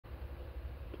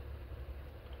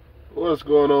What's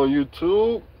going on,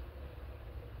 YouTube?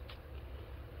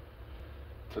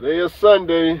 Today is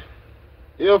Sunday.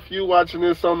 If you watching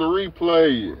this on the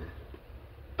replay,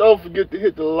 don't forget to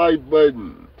hit the like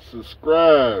button,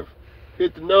 subscribe,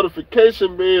 hit the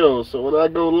notification bell so when I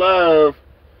go live,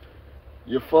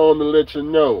 your phone will let you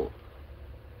know.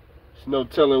 There's no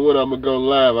telling when I'm going to go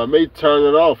live. I may turn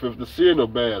it off if the signal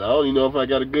bad. I don't even know if I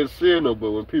got a good signal, but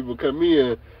when people come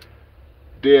in,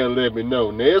 they'll let me know.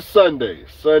 Now it's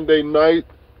Sunday night.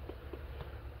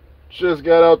 Just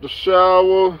got out the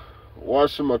shower,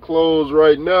 washing my clothes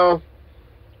right now,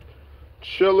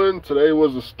 chilling. Today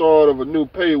was the start of a new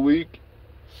pay week,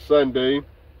 Sunday.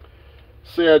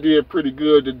 Say I did pretty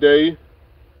good today.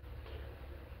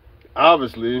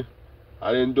 Obviously,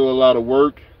 I didn't do a lot of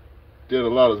work.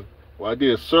 I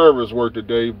did service work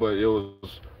today, but it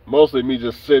was mostly me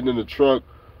just sitting in the truck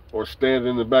or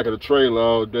standing in the back of the trailer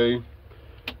all day.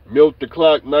 Milked the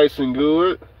clock nice and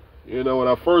good. You know, when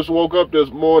I first woke up this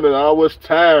morning, I was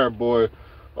tired, boy.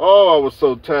 Oh, I was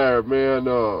so tired, man.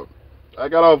 I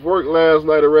got off work last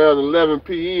night around 11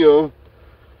 p.m.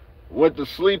 Went to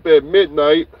sleep at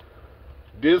midnight.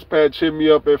 Dispatch hit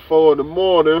me up at 4 in the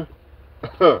morning.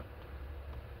 Man,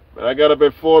 I got up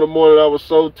at 4 in the morning. I was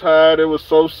so tired. It was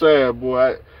so sad,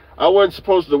 boy. I wasn't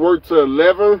supposed to work till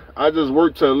 11. I just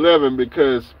worked till 11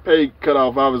 because pay cut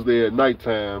off obviously at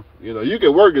nighttime. You know, you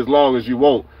can work as long as you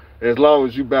want, as long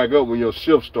as you back up when your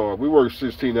shift starts. We work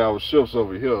 16-hour shifts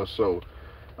over here, so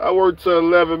I worked till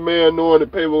 11, man, knowing the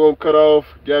pay was gonna cut off.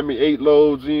 Got me 8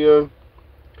 loads in.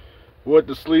 Went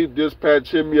to sleep.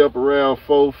 Dispatch hit me up around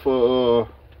 4 for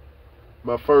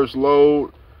my first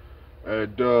load,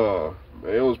 and man,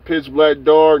 it was pitch black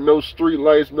dark, no street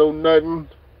lights, no nothing.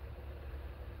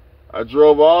 I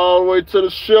drove all the way to the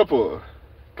shipper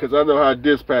because I know how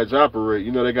dispatch operate.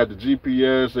 You know, they got the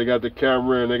GPS, they got the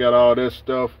camera, and they got all that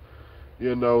stuff.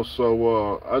 You know,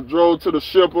 so I drove to the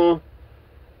shipper.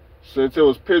 Since it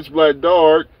was pitch black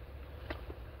dark,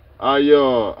 I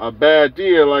backed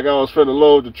in like I was finna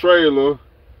load the trailer.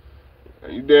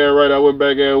 And you damn right, I went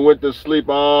back and went to sleep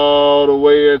all the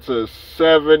way into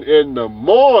 7 in the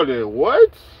morning.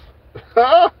 What?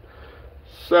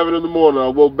 7 in the morning, I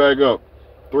woke back up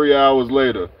 3 hours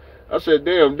later. I said,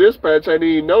 damn, dispatch ain't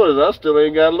even noticed. I still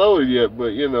ain't got loaded yet.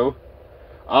 But, you know,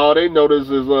 all they notice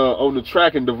is on the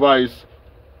tracking device,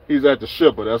 he's at the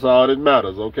shipper. That's all that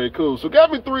matters. Okay, cool. So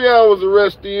got me 3 hours of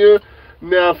rest in.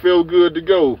 Now I feel good to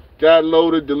go. Got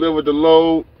loaded, delivered the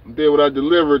load. Then when I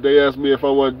delivered, they asked me if I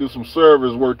wanted to do some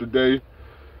service work today.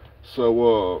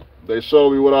 So they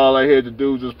showed me what all I had to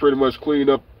do. Just pretty much clean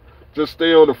up. Just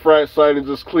stay on the frac site and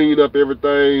just clean up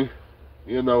everything.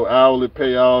 You know, hourly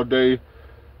pay all day.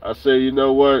 I say, you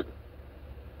know what?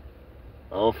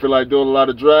 I don't feel like doing a lot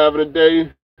of driving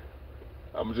today.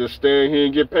 I'm just staying here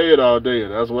and get paid all day.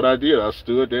 And that's what I did. I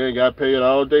stood there and got paid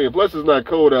all day. And plus, it's not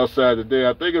cold outside today.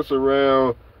 I think it's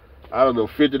around, I don't know,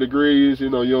 50 degrees.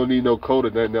 You know, you don't need no coat or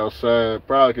nothing outside.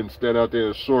 Probably can stand out there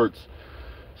in shorts.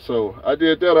 So I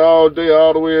did that all day,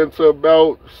 all the way until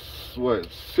about, what,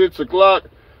 6 o'clock.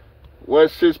 When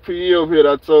 6 p.m. hit,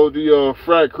 I told the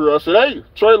frac crew, I said, hey,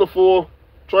 trailer full,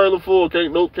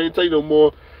 can't take no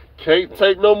more. Can't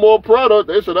take no more product.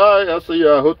 They said, all right. I said,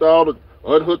 yeah, unhooked all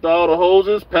the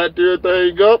hoses, packed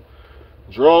everything up,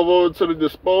 drove over to the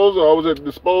disposal. I was at the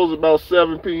disposal about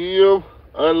 7 p.m.,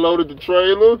 unloaded the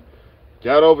trailer,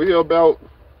 got over here about,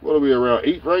 what are we, around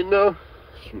 8 right now?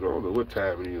 Shoot, I don't know what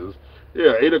time it is.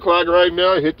 Yeah, 8 o'clock right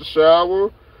now, hit the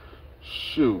shower.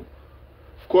 Shoot.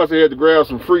 Of course, I had to grab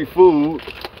some free food,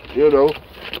 you know.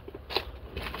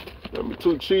 Got me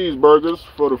 2 cheeseburgers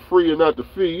for the free and not the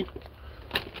fee.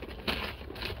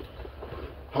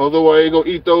 Although I ain't gonna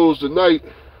eat those tonight,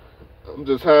 I'm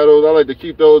just had those. I like to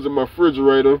keep those in my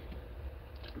refrigerator,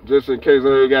 just in case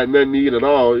I ain't got nothing to eat at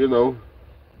all, you know.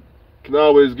 Can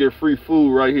always get free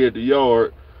food right here at the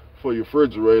yard for your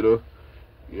refrigerator,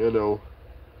 you know.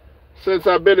 Since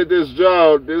I've been at this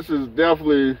job, this is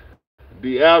definitely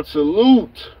the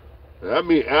absolute, I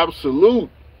mean absolute,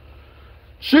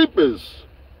 cheapest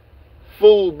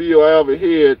food bill I ever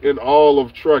had in all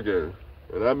of trucking.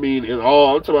 And I mean in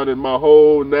all, I'm talking about in my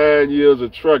whole 9 years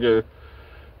of trucking,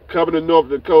 coming to North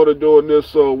Dakota doing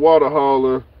this water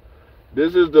hauler,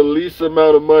 this is the least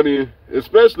amount of money,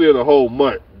 especially in a whole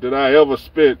month, that I ever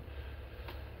spent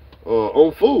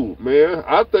on food, man.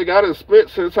 I think I done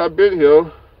spent, since I've been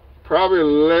here, probably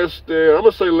less than, I'm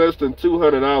gonna say less than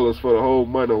 $200 for the whole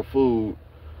month on food,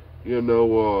 you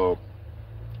know.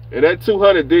 And that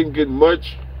 200 didn't get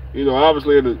much, you know.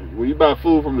 Obviously when you buy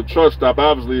food from the truck stop,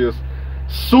 obviously it's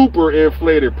super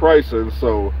inflated pricing,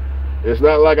 so it's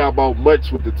not like I bought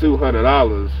much with the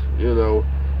 $200, you know.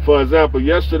 For example,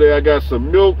 yesterday I got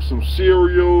some milk, some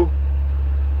cereal,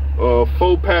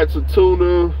 4 packs of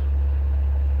tuna,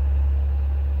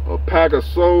 a pack of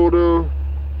soda,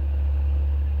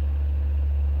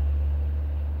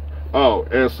 oh,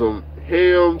 and some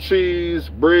ham, cheese,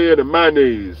 bread, and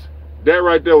mayonnaise. That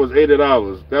right there was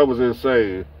 $80. That was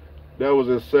insane. That was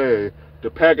insane. The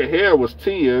pack of ham was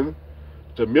 10.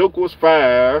 The milk was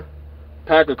 5.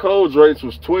 Pack of cold drinks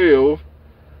was 12.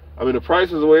 I mean, the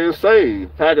prices were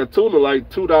insane. Pack of tuna like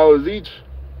 $2 each.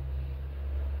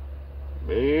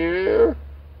 Man.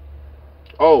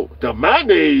 Oh, the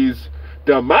mayonnaise.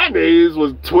 The mayonnaise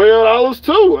was $12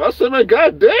 too. I said, man,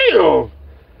 goddamn.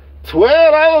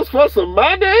 $12 for some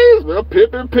mayonnaise? Man,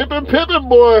 pimping,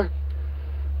 boy.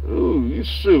 Ooh, you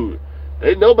shoot.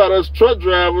 Ain't nobody us truck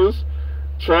drivers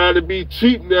trying to be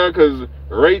cheap now because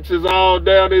rates is all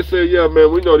down. They say, yeah,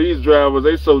 man, we know these drivers,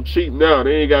 they so cheap now.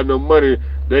 They ain't got no money.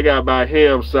 They got to buy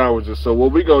ham sandwiches. So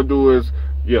what we going to do is,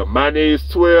 yeah, mayonnaise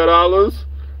 $12,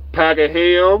 pack of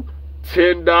ham,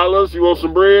 $10. You want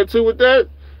some bread too with that?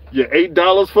 Yeah,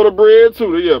 $8 for the bread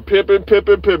too. Yeah,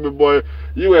 pimping, boy.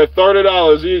 You at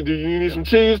 $30. Do you need some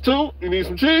cheese too? You need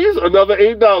some cheese? Another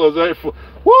 $8.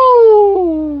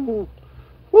 Woo!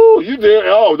 Woo! You did.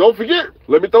 Oh, don't forget.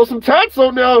 Let me throw some tax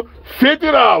on now.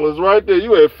 $50 right there.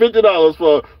 You had $50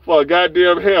 for a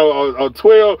goddamn ham, or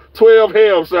 12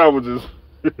 ham sandwiches.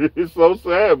 It's so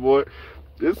sad, boy.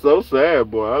 It's so sad,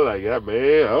 boy. I like that,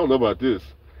 man. I don't know about this.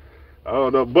 I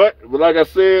don't know, but like I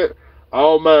said, I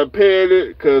don't mind paying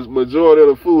it because majority of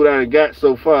the food I ain't got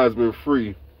so far has been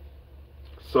free.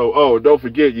 So, oh, don't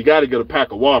forget, you got to get a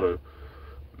pack of water.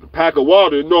 A pack of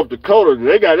water in North Dakota,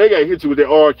 they got to hit you with that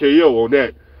RKO on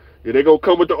that. Yeah, they gonna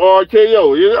come with the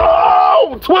RKO. You know,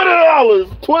 oh, $20 on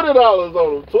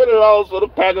them. $20 for the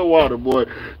pack of water, boy.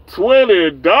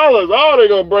 $20. Oh, they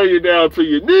gonna bring you down to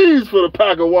your knees for the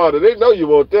pack of water. They know you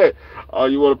want that. Oh,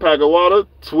 you want a pack of water?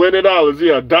 $20.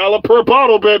 Yeah, $1 per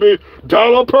bottle, baby.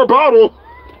 $1 per bottle.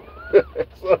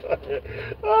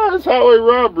 Oh, it's highway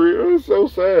robbery. It's so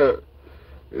sad.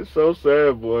 It's so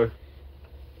sad, boy.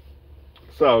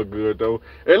 It's all good though.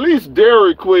 At least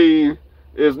Dairy Queen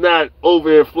is not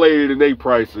overinflated in their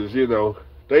prices, you know.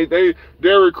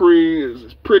 Dairy Queen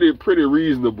is pretty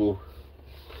reasonable.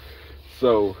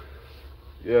 So,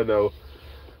 you know,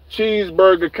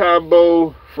 cheeseburger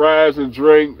combo, fries and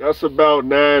drink, that's about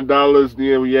 $9.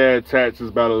 Then we add taxes,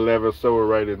 about 11, somewhere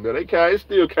right in there. It's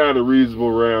still kind of reasonable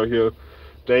around here.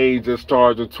 They ain't just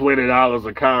charging $20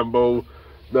 a combo.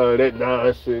 None of that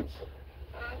nonsense.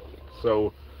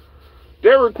 So,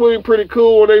 Dairy Queen pretty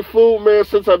cool on their food, man.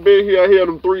 Since I've been here, I had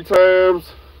them 3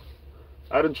 times.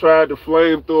 I done tried the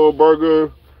flamethrower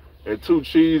burger and 2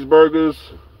 cheeseburgers,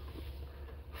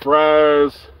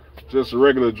 fries, just a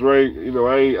regular drink. You know,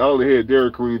 I only had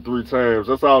Dairy Queen 3 times.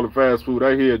 That's all the fast food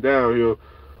I had down here,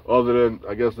 other than,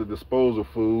 I guess, the disposal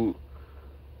food.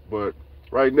 But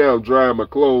right now, I'm drying my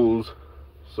clothes,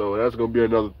 so that's going to be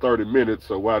another 30 minutes.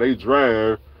 So while they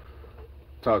drying,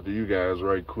 talk to you guys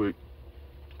right quick.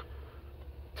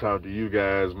 Talk to you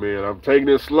guys, man. I'm taking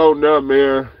it slow now,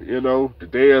 man. You know, the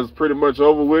day is pretty much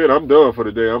over with. I'm done for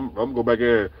the day. I'm going to go back in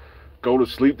and go to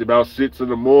sleep about 6 in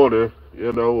the morning.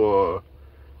 You know,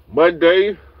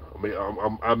 Monday,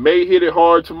 I may hit it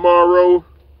hard tomorrow.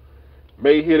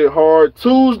 May hit it hard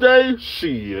Tuesday.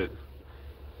 Shit.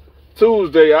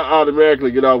 Tuesday, I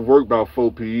automatically get off work about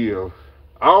 4 p.m.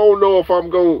 I don't know if I'm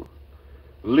going to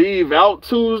leave out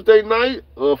Tuesday night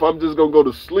or if I'm just going to go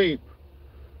to sleep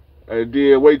and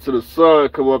then wait till the sun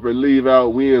come up and leave out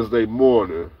Wednesday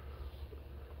morning.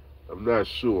 I'm not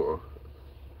sure.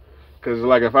 Because,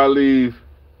 like, if I leave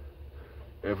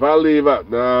out,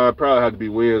 nah, it probably have to be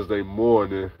Wednesday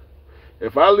morning.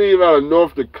 If I leave out of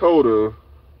North Dakota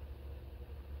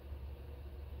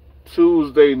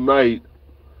Tuesday night,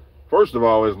 first of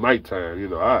all, it's nighttime. You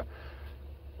know,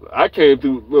 I came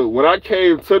through, look, when I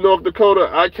came to North Dakota,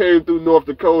 I came through North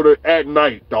Dakota at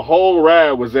night. The whole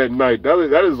ride was at night. That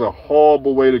is a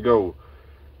horrible way to go.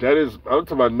 I'm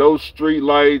talking about no street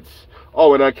lights.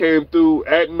 Oh, and I came through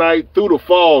at night through the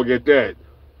fog at that.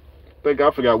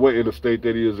 I forgot what interstate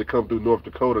that is that come through North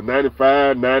Dakota.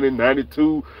 95, 90,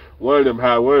 92. One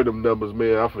of them numbers,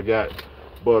 man, I forgot.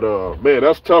 But, man,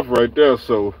 that's tough right there.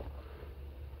 So,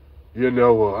 you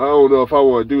know, I don't know if I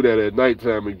want to do that at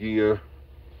nighttime again.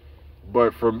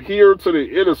 But from here to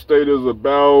the interstate is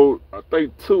about, I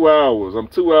think, 2 hours. I'm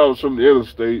 2 hours from the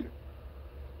interstate.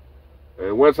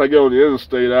 And once I get on the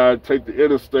interstate, I take the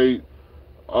interstate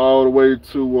all the way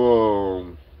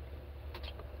to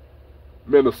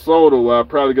Minnesota, where I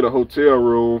probably get a hotel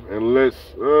room.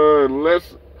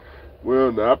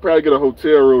 Well, no, I probably get a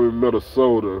hotel room in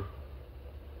Minnesota.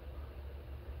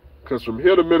 Because from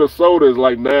here to Minnesota is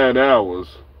like 9 hours.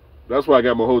 That's why I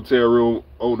got my hotel room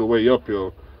on the way up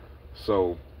here.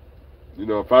 So, you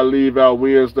know, if I leave out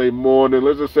Wednesday morning,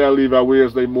 let's just say I leave out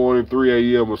Wednesday morning,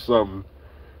 3 a.m. or something.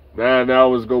 9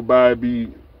 hours go by,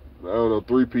 be, I don't know,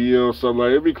 3 p.m. something like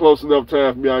that. It'd be close enough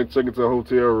time for me I can check into a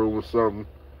hotel room or something.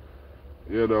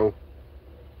 You know.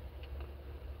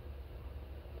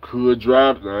 Could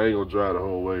drive. Nah, I ain't gonna drive the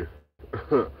whole way.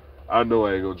 I know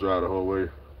I ain't gonna drive the whole way.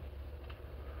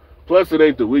 Plus, it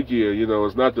ain't the weekend. You know,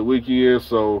 it's not the weekend.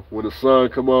 So when the sun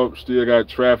come up, still got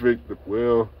traffic.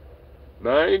 Well,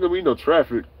 nah, ain't gonna be no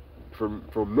traffic from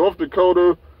North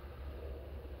Dakota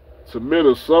to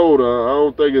Minnesota. I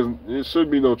don't think it should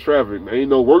be no traffic. There ain't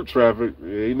no work traffic.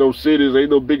 There ain't no cities.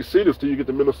 Ain't no big cities till you get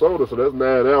to Minnesota. So that's 9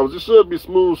 hours. It should be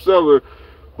smooth sailing.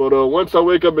 But once I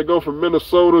wake up and go from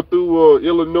Minnesota through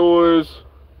Illinois,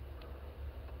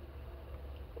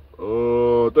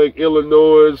 I think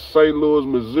Illinois, St. Louis,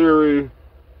 Missouri,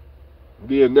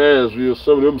 then Nashville,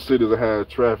 some of them cities that have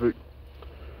traffic.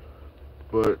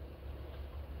 But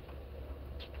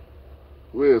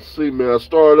we'll see, man. I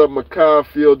started up my car,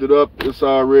 filled it up. It's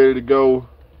all ready to go.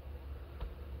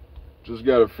 Just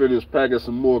got to finish packing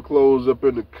some more clothes up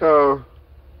in the car.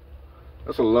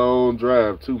 That's a long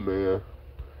drive too, man.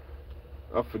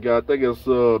 I forgot. I think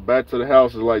it's back to the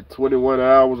house is like 21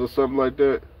 hours or something like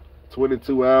that.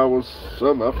 22 hours,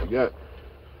 something, I forgot.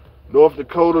 North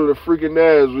Dakota to freaking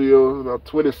Nashville, about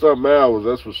 20-something hours,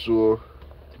 that's for sure.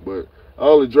 But I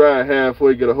only drive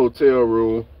halfway, get a hotel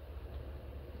room,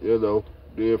 you know,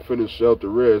 then finish out the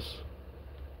rest.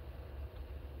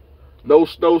 No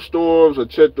snowstorms. I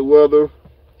checked the weather.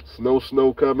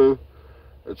 Snow coming.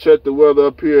 I checked the weather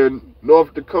up here in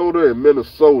North Dakota and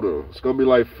Minnesota. It's going to be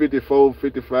like 54,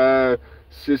 55,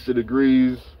 60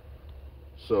 degrees.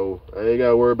 So I ain't got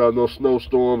to worry about no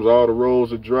snowstorms. All the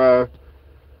roads are dry.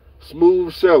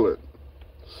 Smooth sailing.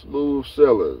 Smooth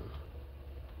sailing.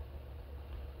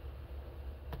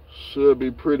 Should be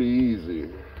pretty easy.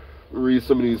 Read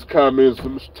some of these comments.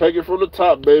 Take it from the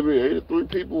top, baby. 83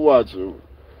 people watching.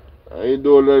 I ain't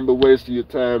doing nothing but wasting your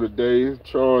time today.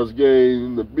 Charles Gaines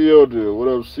in the building. What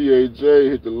up,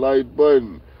 CAJ? Hit the like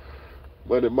button.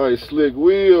 Money Mike Slick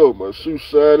Wheel. My shoe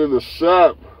shine in the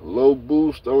shop. Low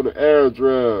boost on the air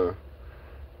drive.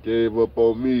 Gave up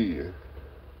on me. The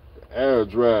air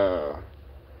drive.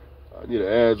 I need an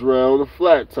air drive on the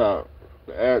flat top.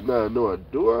 The air, no,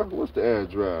 do I? What's the air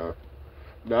drive?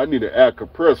 I need an air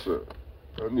compressor.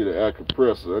 I need an air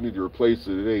compressor. I need to replace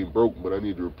it. It ain't broken, but I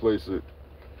need to replace it.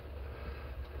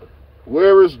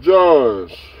 Where is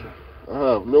Josh? I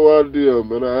have no idea,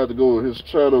 man. I have to go to his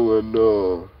channel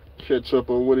and catch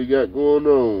up on what he got going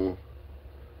on.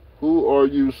 Who are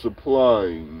you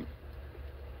supplying?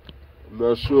 I'm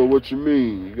not sure what you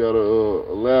mean. You gotta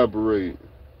elaborate.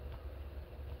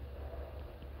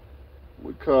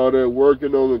 We call that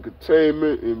working on the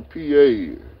containment in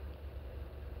PA.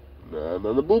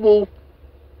 Nah, the boo-boo.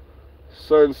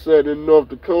 Sunset in North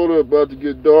Dakota, about to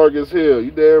get dark as hell.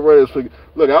 You damn right.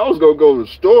 Look, I was gonna go to the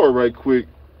store right quick,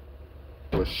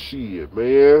 but shit,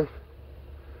 man.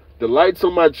 The lights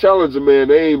on my Challenger, man,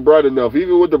 they ain't bright enough.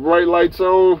 Even with the bright lights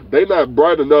on, they not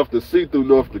bright enough to see through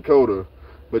North Dakota.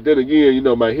 But then again, you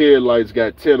know, my headlights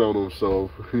got tint on them,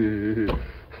 so even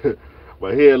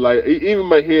my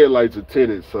headlights are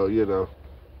tinted, so you know,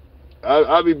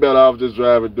 I'd be better off just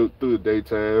driving through the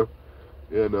daytime,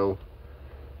 you know.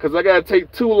 Because I got to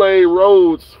take 2-lane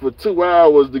roads for 2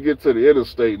 hours to get to the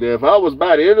interstate. Now, if I was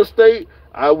by the interstate,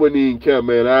 I wouldn't even care,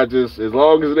 man. As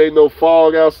long as there ain't no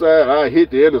fog outside, I hit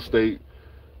the interstate.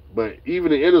 But even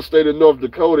the interstate in North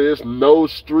Dakota, it's no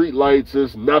street lights,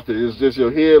 it's nothing. It's just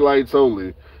your headlights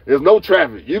only. There's no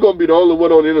traffic. You're going to be the only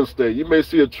one on the interstate. You may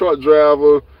see a truck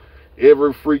driver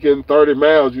every freaking 30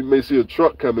 miles. You may see a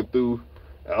truck coming through.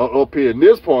 Up here in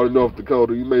this part of North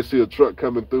Dakota, you may see a truck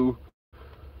coming through.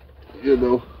 You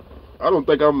know, I don't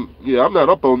think I'm not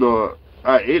up on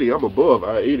I-80. I'm above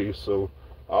I-80, so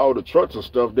all the trucks and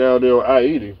stuff down there on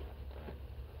I-80.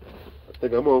 I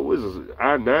think I'm on, what is this,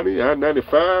 I-90,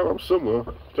 I-95? I'm somewhere.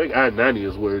 I think I-90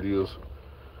 is where it is.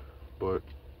 But,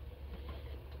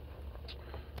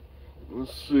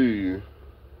 let's see.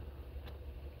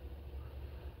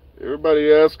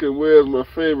 Everybody asking where's my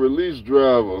favorite lease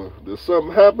driver. Did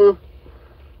something happen?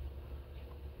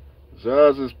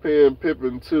 Josh is paying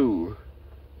Pippin too.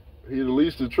 He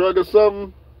leased the truck or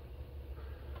something?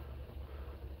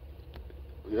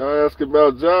 Y'all asking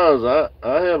about Josh.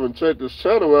 I haven't checked this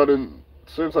channel out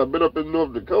since I've been up in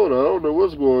North Dakota. I don't know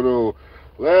what's going on.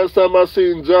 Last time I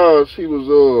seen Josh, he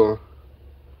was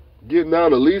getting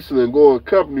out of leasing and going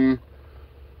company.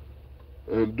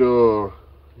 And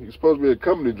He's supposed to be a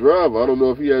company driver. I don't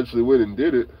know if he actually went and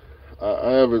did it.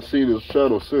 I haven't seen his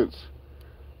channel since.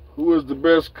 Who is the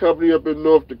best company up in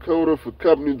North Dakota for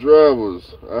company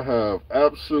drivers? I have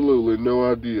absolutely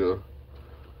no idea.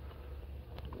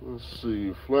 Let's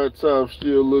see. Flat Top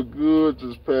still look good.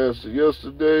 Just passed it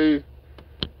yesterday.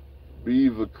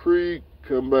 Beaver Creek.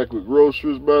 Come back with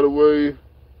groceries, by the way.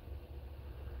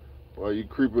 While you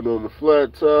creeping on the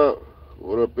Flat Top.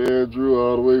 What up, Andrew?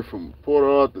 All the way from Port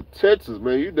Arthur, Texas,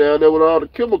 man. You down there with all the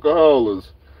chemical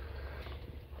haulers.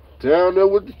 Down there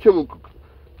with the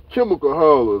chemical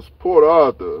haulers, Port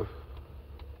Arthur.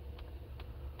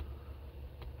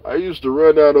 I used to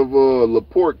run out of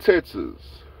LaPorte, Texas.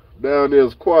 Down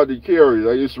there's Quality Carriers.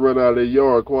 I used to run out of their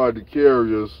yard, Quality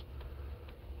Carriers.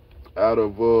 Out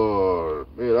of,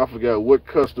 man, I forgot what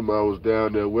customer I was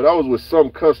down there with. I was with some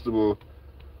customer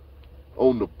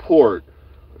on the port.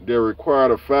 They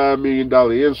required a $5 million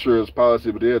insurance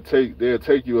policy, but they'll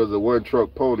take you as a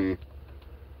one-truck pony.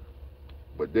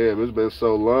 But damn, it's been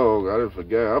so long, I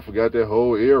forgot that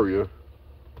whole area.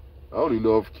 I don't even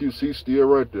know if QC's still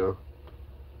right there.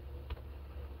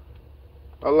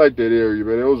 I like that area,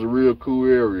 man. That was a real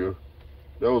cool area.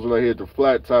 That was when I hit the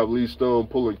Flat Top Lee Stone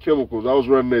pulling chemicals. I was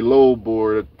running a load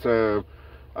board at the time.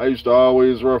 I used to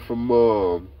always run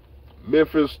from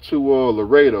Memphis to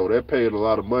Laredo. That paid a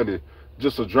lot of money.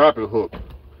 Just a dropping hook.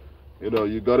 You know,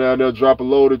 you go down there, drop a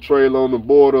loaded trailer on the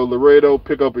border of Laredo,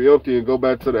 pick up an empty, and go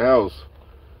back to the house.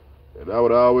 And I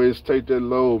would always take that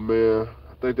load, man.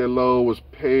 I think that load was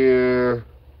paying,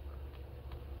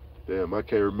 damn, I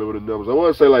can't remember the numbers. I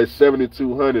want to say like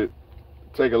 $7,200.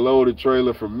 Take a loaded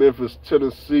trailer from Memphis,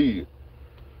 Tennessee,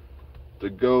 to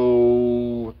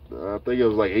go, I think it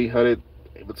was like 800,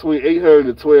 between 800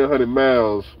 and 1,200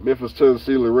 miles. Memphis,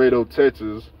 Tennessee, Laredo,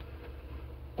 Texas.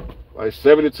 Like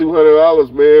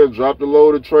 $7,200, man. Drop the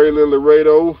loaded trailer in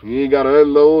Laredo. You ain't got to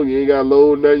unload. You ain't got to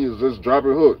load nothing. You just drop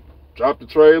it hook. Drop the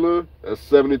trailer. That's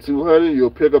 $7,200. You'll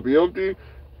pick up your empty.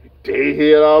 They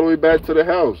head all the way back to the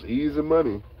house. Easy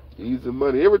money. Easy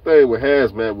money. Everything with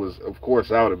hazmat was, of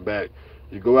course, out and back.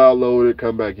 You go out loaded,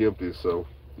 come back empty. So,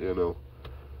 you know.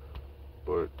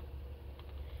 But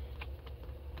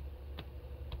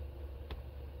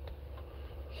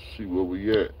see where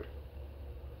we at.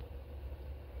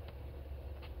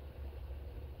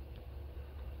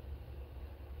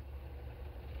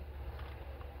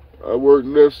 I work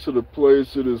next to the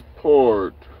place it is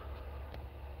parked.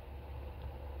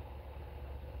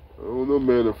 I don't know,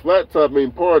 man. The Flat Top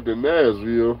ain't parked in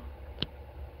Nashville.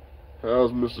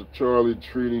 How's Mr. Charlie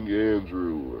treating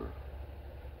Andrew?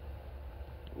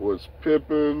 What's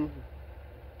Pippin?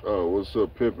 Oh, what's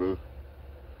up, Pippin?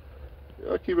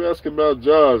 I keep asking about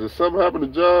Josh. Did something happen to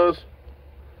Josh?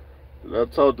 Did I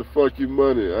talk to Fuck You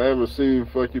Money? I haven't seen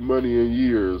Fuck You Money in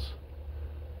years.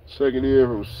 Checking in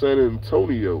from San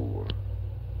Antonio.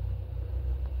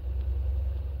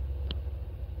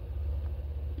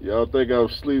 Y'all think I'm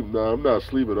asleep? Nah, I'm not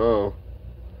asleep at all.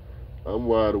 I'm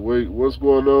wide awake. What's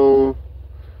going on?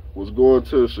 Was going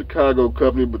to a Chicago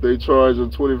company, but they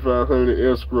charging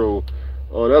 $2,500 escrow.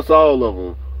 Oh, that's all of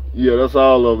them. Yeah, that's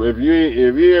all of them. If you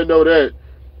didn't know that,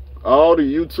 all the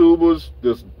YouTubers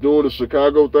that's doing the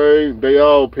Chicago thing,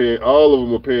 all of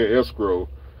them are paying escrow.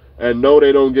 And no,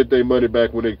 they don't get their money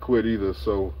back when they quit either.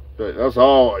 So that's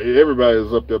all. Everybody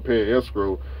is up there paying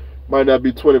escrow. Might not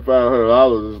be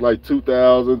 $2,500. It's like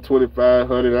 $2,000,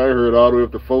 $2,500. I heard all the way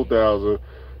up to $4,000.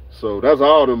 So that's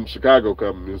all them Chicago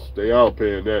companies. They all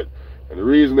paying that. And the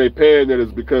reason they paying that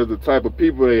is because the type of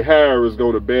people they hire is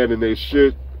going to abandon their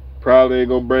shit. Probably ain't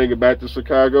going to bring it back to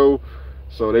Chicago.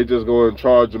 So they just go and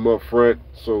charge them up front.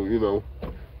 So, you know,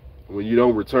 when you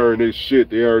don't return their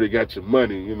shit, they already got your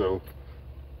money, you know.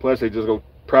 Plus, they just gonna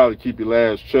probably keep your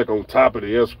last check on top of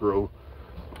the escrow.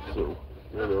 So,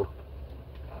 you know.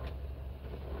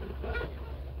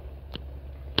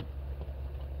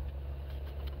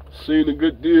 Seen a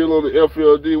good deal on the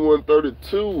FLD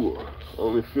 132.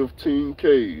 Only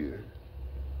 $15K.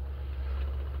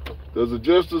 Does the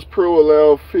Justice Pro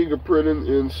allow fingerprinting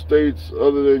in states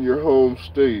other than your home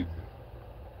state?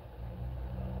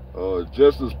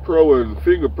 Justice Pro and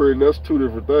fingerprinting, that's two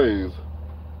different things.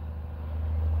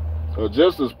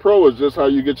 Justice Pro is just how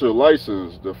you get your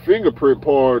license. The fingerprint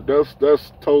part,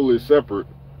 that's totally separate.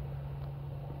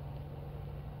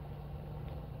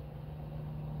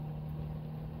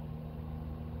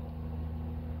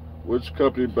 Which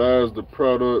company buys the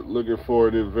product looking for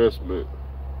an investment?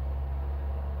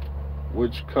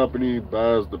 Which company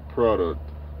buys the product?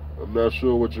 I'm not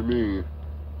sure what you mean.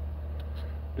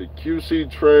 The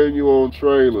QC train you on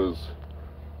trailers.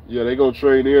 Yeah, they gonna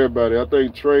train everybody. I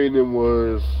think training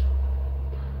was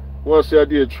want to say I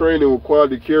did training with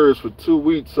quality carriers for 2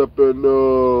 weeks up in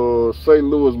St.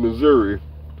 Louis, Missouri.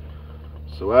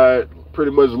 So I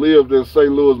pretty much lived in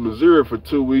St. Louis, Missouri for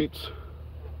 2 weeks.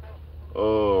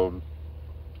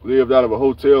 Lived out of a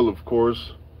hotel, of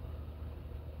course.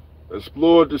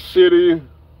 Explored the city.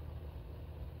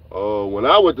 When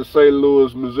I went to St.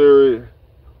 Louis, Missouri,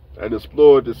 and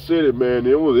explored the city, man,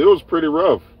 it was pretty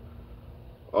rough.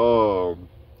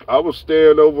 I was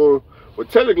staying over. Well,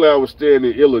 technically, I was staying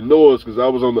in Illinois because I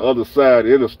was on the other side of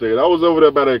the interstate. I was over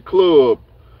there by that club.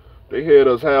 They had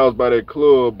us housed by that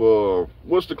club.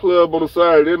 What's the club on the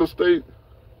side of the interstate?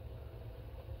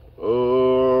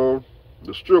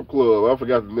 The strip club. I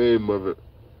forgot the name of it.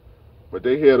 But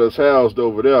they had us housed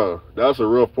over there. That's a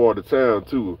rough part of town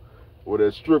too, where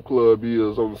that strip club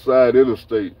is on the side of the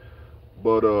interstate.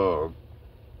 But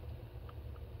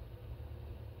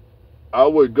I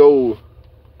would go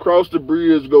cross the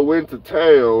bridge, go into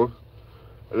town,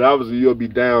 and obviously you'll be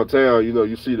downtown. You know,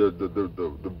 you see the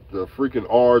freaking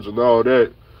arch and all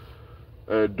that.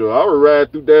 And I would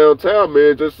ride through downtown,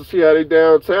 man, just to see how they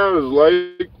downtown is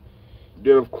like.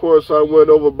 Then of course I went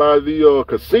over by the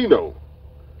casino.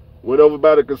 Went over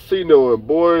by the casino, and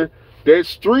boy, that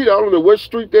street, I don't know what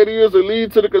street that is that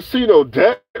leads to the casino.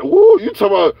 That, woo, you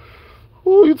talking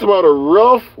about a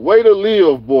rough way to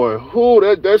live, boy. Whoo,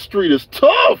 that street is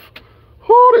tough.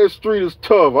 Whoo, that street is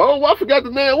tough. Oh, I forgot the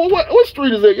name. What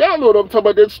street is that? Y'all know what I'm talking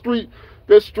about, that street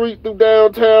through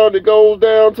downtown that goes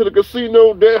down to the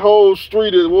casino. That whole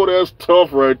street is, whoa, that's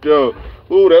tough right there.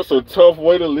 Ooh, that's a tough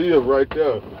way to live right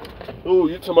there. Ooh,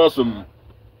 you talking about some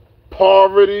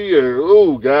poverty, and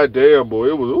ooh, goddamn, boy,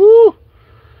 it was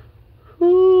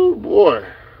ooh, boy,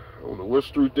 I don't know what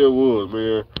street that was,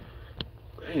 man.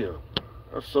 Damn,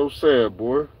 that's so sad,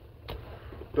 boy.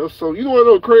 That's so. You know what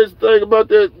the crazy thing about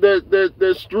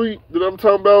that street that I'm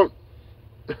talking about?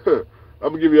 I'm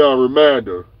gonna give y'all a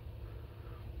reminder.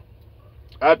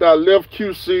 After I left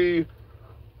QC,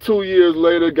 2 years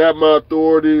later, got my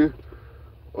authority.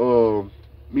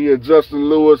 Me and Justin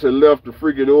Lewis had left the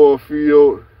freaking oil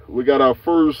field. We got our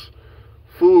first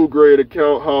food grade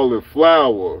account hauling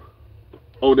flour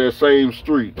on that same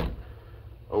street.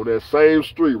 On that same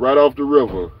street, right off the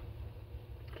river.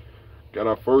 Got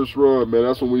our first run, man.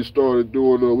 That's when we started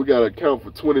doing, we got an account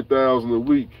for $20,000 a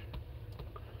week.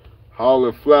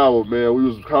 Hauling flour, man. We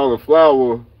was hauling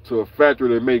flour to a factory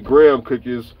that made graham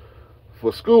cookies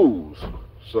for schools.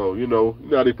 So, you know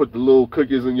how they put the little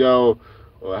cookies in y'all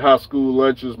high school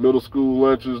lunches, middle school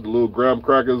lunches, the little graham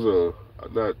crackers,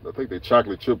 I think they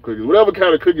chocolate chip cookies, whatever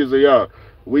kind of cookies they are.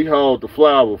 We hauled the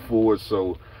flour for it,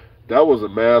 so that was a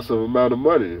massive amount of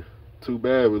money. Too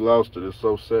bad we lost it. It's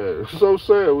so sad. It's so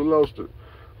sad we lost it.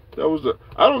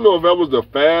 I don't know if that was the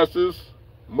fastest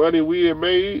money we had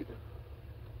made.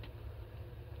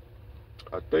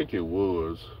 I think it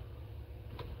was.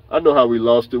 I know how we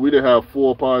lost it. We didn't have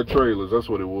 4-pod trailers. That's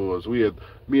what it was.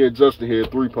 Me and Justin had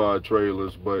 3-pod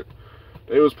trailers, but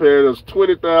they was paying us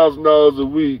 $20,000 a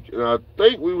week, and I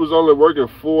think we was only working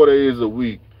 4 days a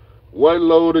week. 1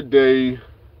 load a day.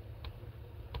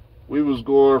 We was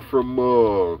going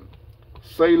from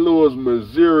St. Louis,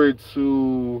 Missouri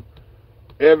to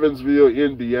Evansville,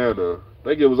 Indiana. I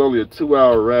think it was only a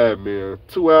 2-hour ride, man.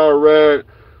 2-hour ride.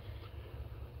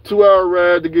 2-hour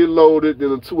ride to get loaded,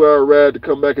 then a 2-hour ride to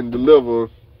come back and deliver.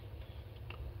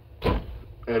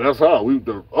 And that's how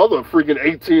the other freaking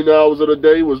 18 hours of the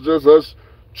day was just us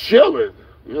chilling,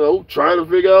 trying to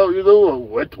figure out,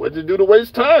 what to do to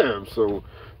waste time. So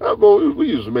we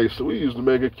used to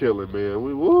make a killing,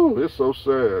 man. It's so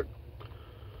sad.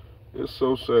 It's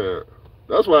so sad.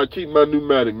 That's why I keep my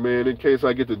pneumatic, man, in case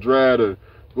I get to drive to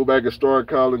go back and start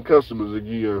calling customers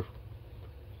again.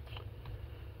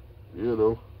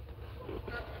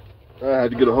 I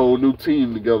had to get a whole new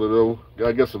team together, though.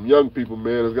 Gotta get some young people,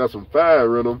 man, that's got some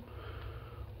fire in them.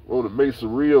 Want to make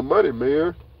some real money,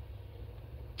 man.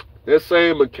 That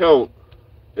same account,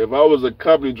 if I was a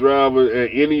company driver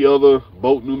at any other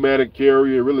boat pneumatic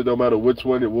carrier, it really don't matter which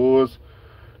one it was,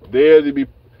 there'd be,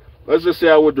 let's just say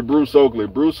I went to Bruce Oakley.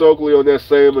 Bruce Oakley on that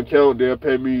same account, they'll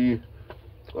pay me,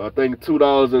 I think,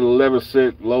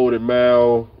 $2.11 load and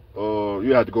mile.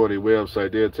 You have to go on their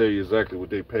website. They'll tell you exactly what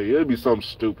they pay. It'll be something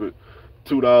stupid.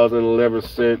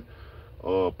 $2.11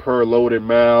 per loaded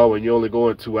mile, and you're only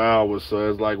going 2 hours,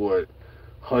 so it's like what,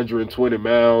 120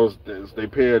 miles. They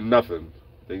paying nothing.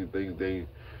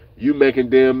 You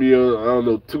making damn near, I don't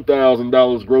know,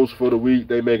 $2,000 gross for the week.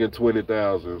 They making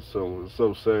 $20,000. So it's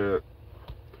so sad.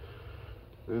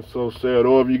 It's so sad.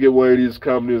 Or if you get one of these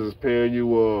companies that's paying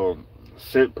you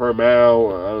cent per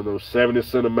mile, I don't know, 70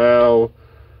 cents a mile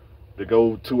to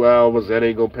go 2 hours, that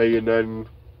ain't gonna pay you nothing.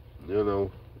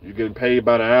 You getting paid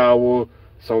by the hour.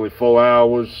 It's only 4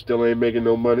 hours. Still ain't making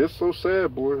no money. It's so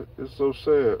sad, boy. It's so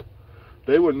sad.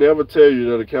 They would never tell you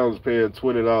that accountant's paying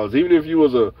 $20. Even if you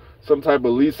was some type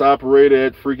of lease operator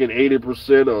at freaking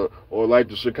 80% or like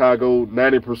the Chicago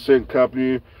 90%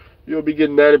 company, you'll be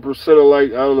getting 90% of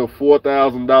like, I don't know,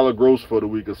 $4,000 gross for the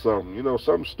week or something. You know,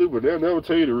 something stupid. They'll never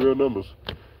tell you the real numbers.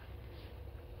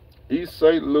 East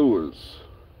St. Louis.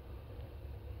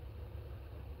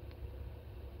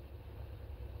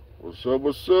 What's up,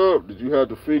 what's up? Did you have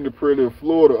the fingerprint in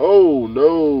Florida? Oh,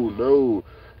 no.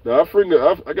 Now,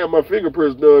 I got my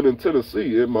fingerprints done in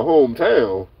Tennessee, in my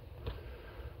hometown.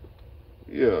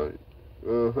 Yeah.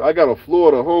 I got a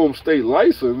Florida home state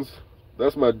license.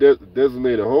 That's my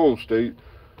designated home state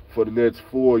for the next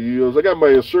 4 years. I got my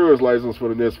insurance license for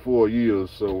the next 4 years,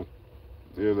 so,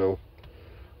 you know.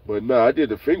 But nah, I did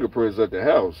the fingerprints at the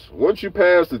house. Once you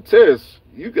pass the test,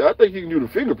 I think you can do the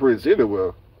fingerprints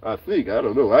anywhere. I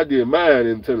don't know. I did mine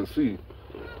in Tennessee.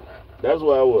 That's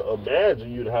why I would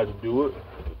imagine you'd have to do it.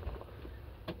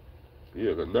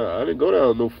 Yeah, but nah, I didn't go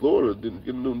down no Florida. Didn't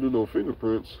do no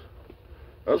fingerprints.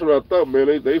 That's what I thought,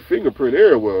 man. They fingerprint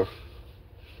everywhere.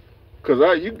 Cause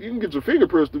you can get your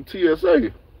fingerprints through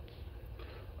TSA.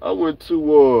 I went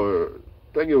to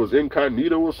I think it was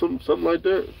Incognito or something like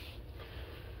that.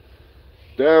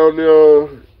 Down there.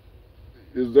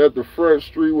 Is that the front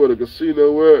street where the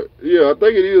casino at? Yeah, I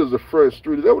think it is the front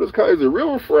street. Is that what it's called? Is it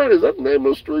Riverfront? Is that the name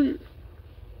of the street?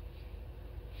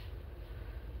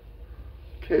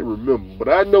 Can't remember. But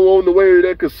I know on the way to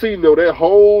that casino, that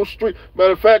whole street.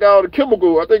 Matter of fact, all the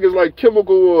chemical, I think it's like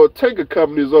chemical tanker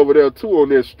companies over there too on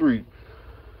that street.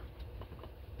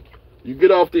 You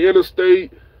get off the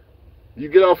interstate.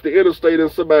 In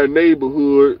somebody's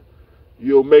neighborhood.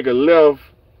 You'll make a left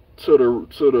to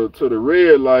the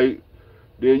red light.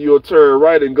 Then you'll turn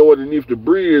right and go underneath the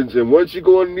bridge. And once you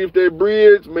go underneath that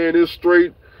bridge, man, it's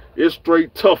straight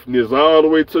toughness all the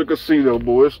way to the casino,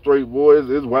 boy. It's straight, boy.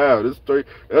 It's wild. It's straight.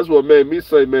 That's what made me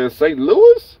say, man, St.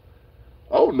 Louis?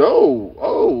 Oh, no.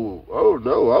 Oh,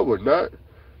 no, I would not.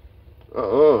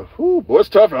 Boy, it's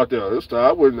tough out there. It's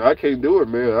tough. I can't do it,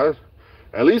 man.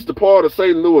 At least the part of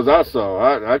St. Louis I saw.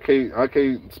 I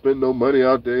can't spend no money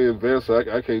out there and invest.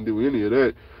 I can't do any of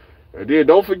that. And then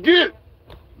don't forget,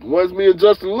 once me and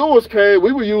Justin Lewis came,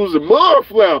 we were using mud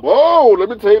flap. Oh, let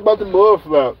me tell you about the mud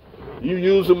flap. You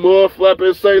use a mud flap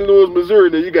in St. Louis, Missouri.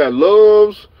 Then you got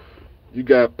Love's, you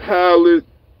got Pilot,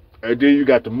 and then you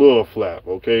got the mud flap,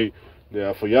 okay?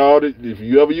 Now, for y'all, if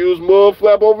you ever use mud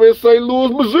flap over in St.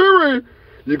 Louis, Missouri,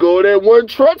 you go to that one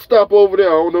truck stop over there.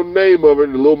 I don't know the name of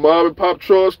it. The little mom and pop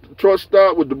truck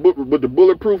stop with the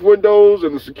bulletproof windows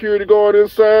and the security guard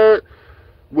inside.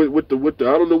 With the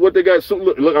I don't know what they got. So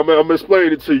look, I'm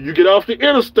explaining it to you. You get off the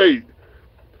interstate.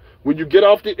 When you get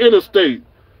off the interstate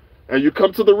and you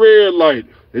come to the red light,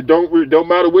 it don't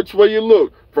matter which way you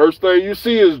look. First thing you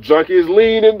see is junkies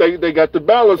leaning. They got the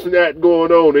balancing act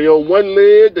going on. They on one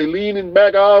leg, they leaning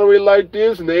back all the way like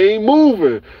this, and they ain't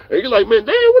moving. And you're like, man,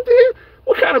 damn, what the hell?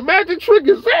 What kind of magic trick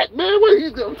is that, man?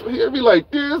 He'll be like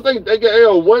this. They got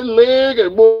on one leg,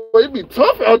 and boy, it be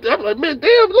tough out there. I'm like, man,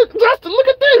 damn, look, Justin, look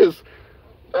at this.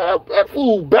 That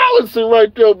fool balancing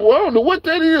right there, boy. I don't know what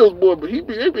that is, boy, but he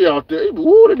be out there.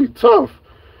 They be tough.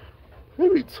 They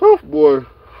be tough, boy.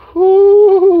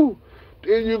 Ooh.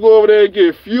 Then you go over there and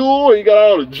get fuel, and you got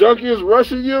all the junkies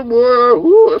rushing you, boy.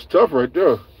 Ooh, that's tough right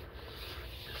there.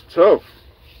 It's tough.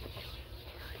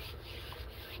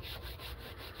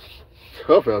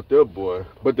 Tough out there, boy.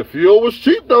 But the fuel was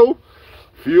cheap, though.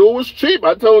 Fuel was cheap.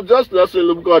 I told Justin, I said,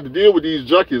 look, we're going to have to deal with these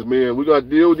junkies, man. We're going to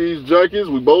deal with these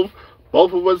junkies. We both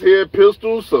of us had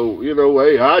pistols, so, you know,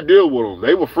 hey, I deal with them.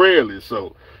 They were friendly,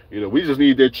 so, you know, we just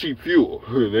need that cheap fuel.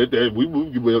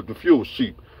 The fuel was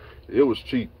cheap. It was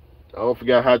cheap. I don't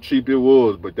forget how cheap it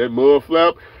was, but that mud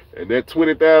flap and that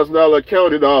 $20,000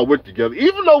 account, it all went together.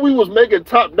 Even though we was making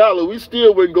top dollar, we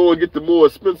still wouldn't go and get the more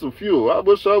expensive fuel. I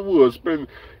wish I would spend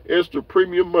extra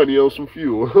premium money on some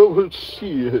fuel.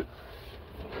 Shit.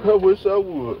 I wish I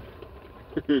would.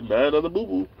 9 on the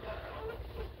boo-boo.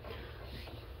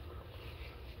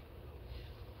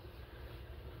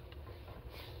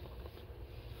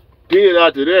 Then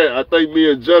after that, I think me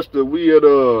and Justin,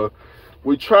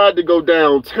 we tried to go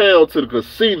downtown to the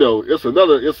casino. It's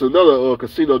another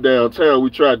casino downtown. We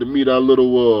tried to meet our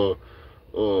little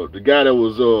the guy that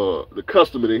was the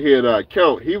customer that had our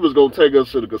account. He was gonna take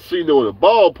us to the casino and the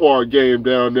ballpark game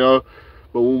down there.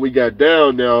 But when we got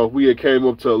down there, we had came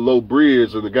up to a low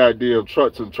bridge, and the goddamn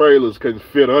trucks and trailers couldn't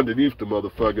fit underneath the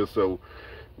motherfucker, so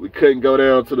we couldn't go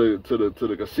down to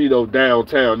the casino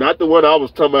downtown. Not the one I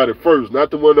was talking about at first.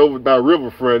 Not the one over by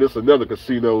Riverfront. It's another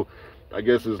casino. I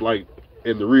guess it's like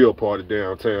in the real part of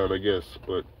downtown, I guess,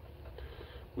 but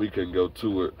we couldn't go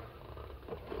to it.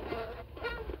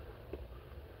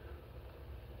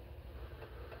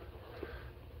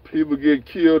 People get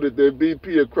killed at that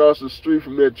BP across the street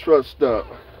from that truck stop.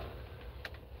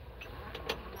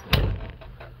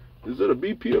 Is it a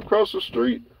BP across the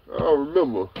street? I don't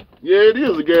remember. Yeah, it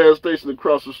is a gas station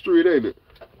across the street, ain't it?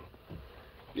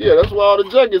 Yeah, that's where all the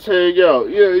junkies hang out.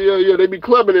 Yeah. They be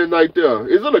clubbing at night there.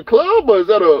 Is it a club or is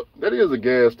that is a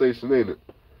gas station, ain't it?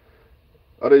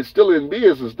 Are they still in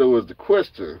business though is the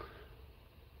question.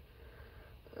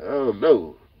 I don't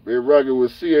know. Been rocking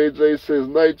with CAJ since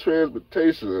Night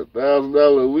Transportation,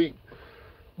 $1,000 a week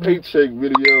paycheck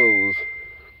videos.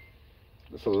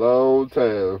 That's a long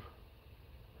time.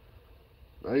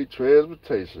 Night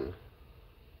Transportation.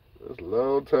 That's a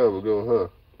long time ago, huh?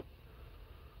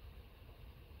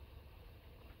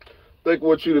 Think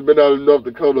once you'd have been out in North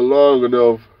Dakota long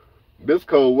enough, this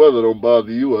cold weather don't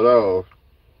bother you at all.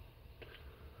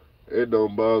 It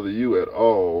don't bother you at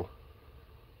all.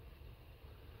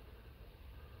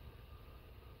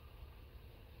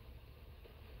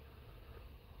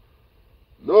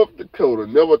 North Dakota.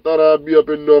 Never thought I'd be up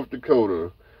in North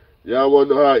Dakota. Y'all want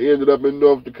to know how I ended up in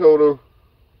North Dakota?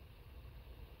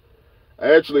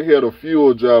 I actually had a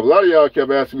fuel job. A lot of y'all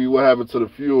kept asking me what happened to the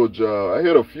fuel job. I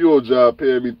had a fuel job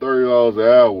paying me $30 an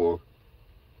hour.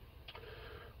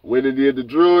 When they did the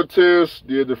drug test,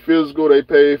 did the physical, they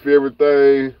paid for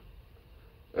everything.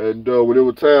 And when it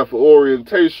was time for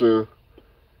orientation,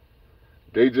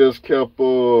 they just kept,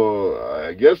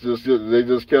 I guess they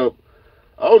just kept,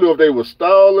 I don't know if they were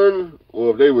stalling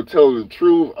or if they were telling the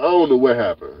truth. I don't know what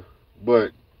happened. But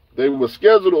they were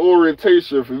scheduled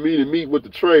orientation for me to meet with the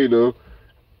trainer.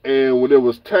 And when it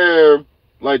was time,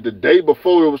 like the day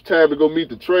before it was time to go meet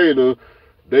the trainer,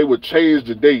 they would change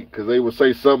the date because they would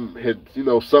say something had,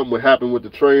 something would happen with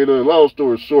the trainer. And long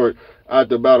story short,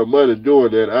 after about a month of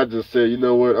doing that, I just said, you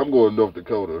know what, I'm going to North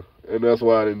Dakota. And that's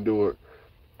why I didn't do it.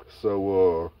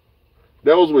 So,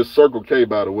 that was with Circle K,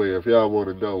 by the way, if y'all want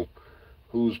to know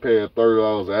who's paying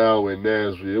 $30 an hour in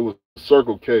Nashville. It was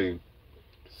Circle K.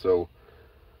 So,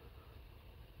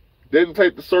 didn't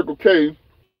take the Circle K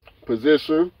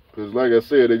position because, like I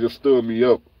said, they just stood me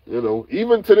up.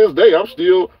 Even to this day, I'm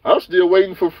still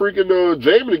waiting for freaking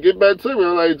Jamie to get back to me.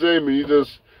 I'm like, Jamie, you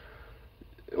just,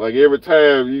 like, every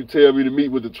time you tell me to meet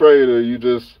with the trainer, you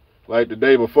just, like the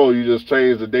day before, you just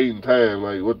change the date and time.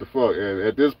 Like, what the fuck? And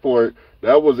at this point,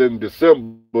 that was in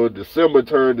December. December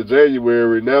turned to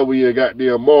January. Now we in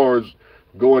goddamn March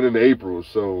going into April.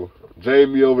 So,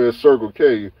 Jamie over at Circle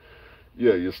K,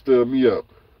 yeah, you stood me up.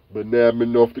 But now I'm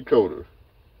in North Dakota.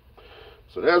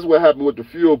 So that's what happened with the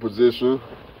fuel position.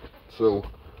 So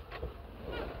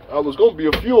I was going to be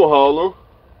a fuel hauler.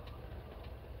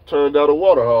 Turned out a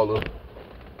water hauler.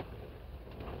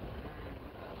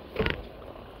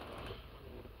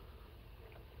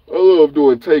 I love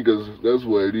doing tankers. That's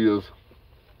what it is.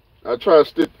 I try to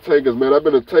stick to tankers, man. I've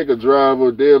been a tanker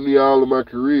driver damn near all of my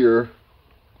career.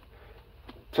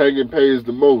 Tanking pays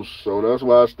the most, so that's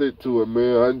why I stick to it,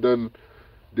 man. I done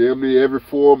damn near every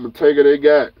form of tanker they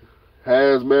got.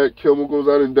 Hazmat, chemicals,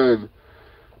 I done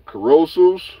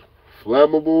corrosives,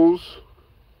 flammables,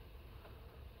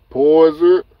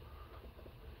 poison,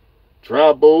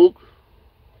 dry bulk,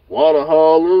 water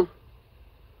hauler,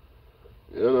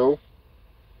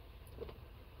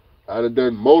 I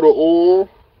done motor oil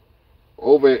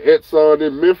over at Exxon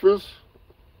in Memphis.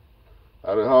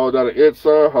 I done hauled out of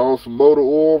Exxon, hauled some motor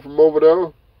oil from over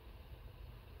there.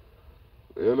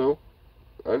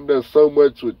 I done so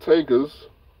much with tankers.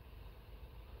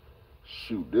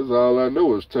 Shoot, this is all I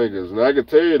know is tankers. And I can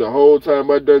tell you the whole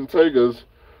time I done tankers,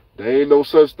 there ain't no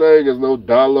such thing as no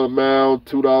dollar a mile,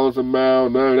 $2 a mile,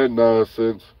 none of that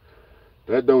nonsense.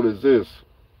 That don't exist.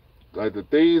 Like the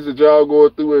things that y'all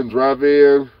going through in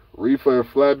drive-in, reefer and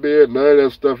flatbed, none of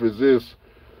that stuff exists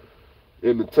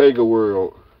in the tanker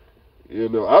world. I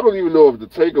don't even know if the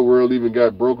tanker world even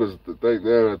got brokers to think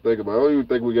now that I think about it. I don't even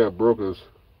think we got brokers.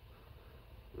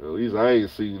 At least I ain't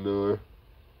seen none.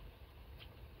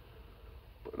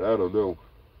 But I don't know.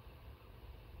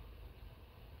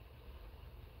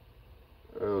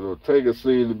 Tankers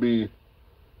seem to be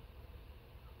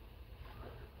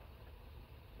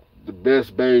the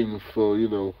best bang for,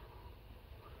 your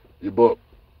buck.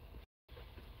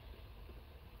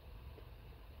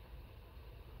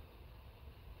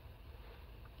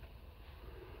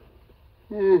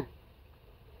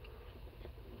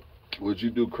 Would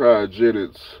you do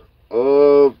cryogenics?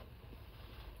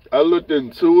 I looked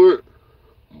into it,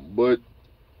 but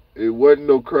it wasn't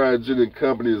no cryogenic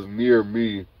companies near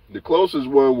me. The closest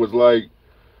one was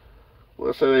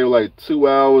I say they were like 2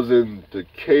 hours in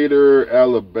Decatur,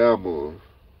 Alabama.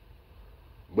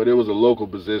 But it was a local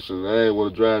position. I didn't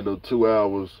want to drive no 2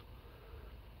 hours.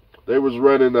 They was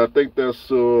running, I think that's,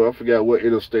 I forgot what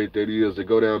interstate that is. They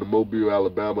go down to Mobile,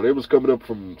 Alabama. They was coming up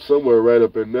from somewhere right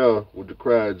up in there with the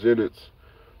cryogenics,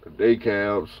 the day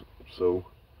cabs. So,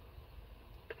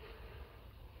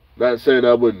 not saying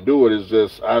I wouldn't do it. It's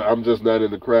just, I'm just not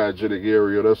in the cryogenic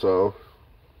area, that's all.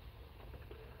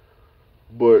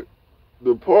 But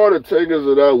the part of tankers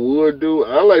that I would do,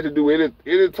 I like to do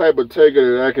any type of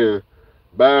tanker that I can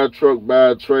buy a truck, buy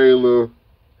a trailer,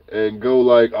 and go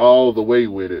like all the way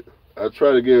with it. I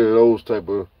try to get into those type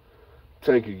of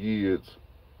tanker gears.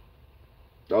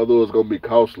 Although it's gonna be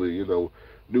costly, you know.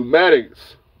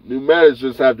 Pneumatics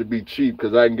just have to be cheap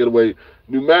because I can get away.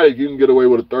 Pneumatic, you can get away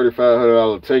with a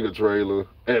 $3,500 tanker trailer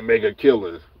and make a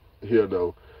killing, you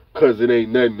know, because it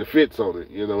ain't nothing that fits on it,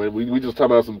 you know. And we just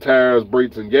talking about some tires,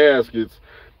 brakes, and gaskets,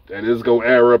 and it's gonna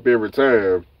air up every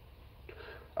time.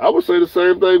 I would say the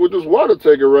same thing with this water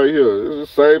tanker right here.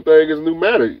 It's the same thing as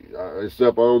pneumatic,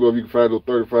 except I don't know if you can find no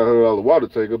 $3,500 water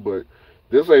tanker, but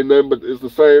this ain't nothing but it's the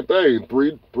same thing.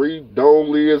 Three dome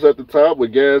lids at the top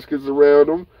with gaskets around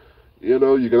them. You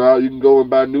know, you can go and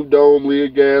buy new dome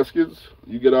lid gaskets.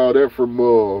 You get all that from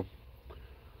you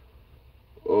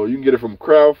can get it from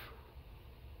Craft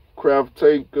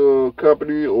Tank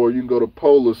Company, or you can go to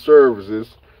Polar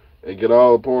Services and get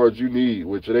all the parts you need,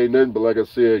 which it ain't nothing but, like I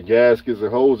said, gaskets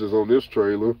and hoses on this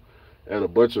trailer, and a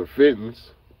bunch of fittings,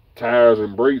 tires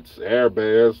and brakes,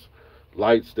 airbags,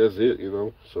 lights, that's it, you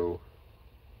know. So,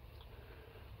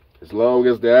 as long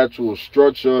as the actual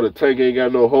structure of the tank ain't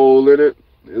got no hole in it,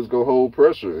 it's gonna hold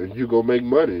pressure, and you gonna make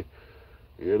money,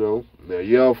 you know. Now,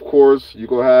 yeah, of course, you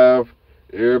gonna have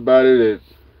everybody that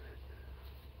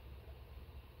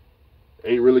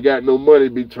ain't really got no money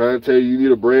be trying to tell you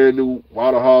need a brand new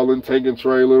water hauling tanking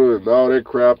trailer and all that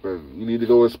crap, and you need to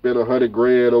go and spend $100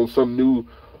 grand on some new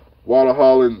water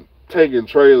hauling tanking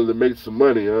trailer to make some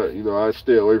money. You know, I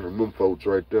stay away from them folks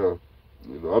right there.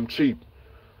 You know, I'm cheap.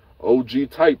 OG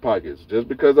tight pockets. Just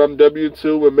because I'm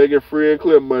W-2 and making free and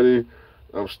clear money,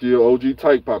 I'm still OG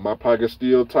tight pocket. My pocket's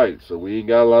still tight, so we ain't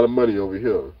got a lot of money over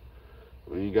here.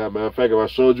 We ain't got, matter of fact, if I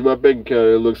showed you my bank account,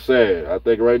 it looks sad. I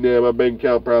think right now my bank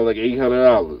account probably like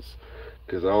 $800.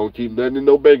 Because I don't keep nothing in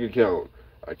no bank account.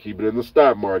 I keep it in the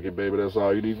stock market, baby. That's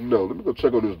all you need to know. Let me go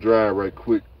check on this drive right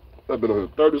quick. I've been on here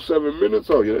 37 minutes.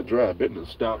 Oh, yeah, that drive been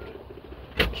stopped.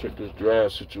 Check this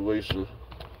drive situation.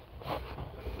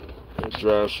 That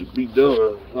drive should be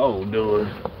done. Oh,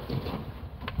 done.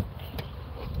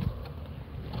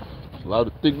 There's a lot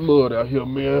of thick mud out here,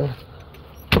 man.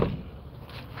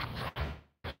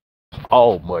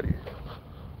 All muddy.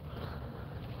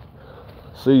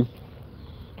 See?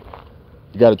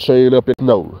 You gotta chain up in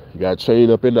snow. You gotta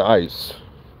chain up in the ice.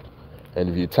 And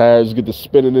if your tires get to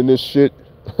spinning in this shit,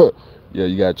 yeah,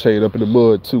 you gotta chain up in the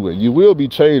mud too. And you will be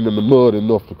chained in the mud in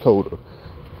North Dakota.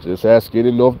 Just ask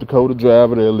any North Dakota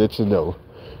driver, they'll let you know.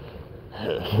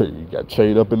 You gotta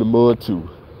chain up in the mud too.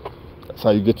 That's how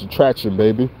you get your traction,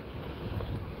 baby.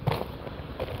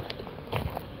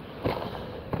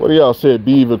 What do y'all say at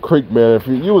Beaver Creek, man? If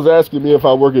you was asking me if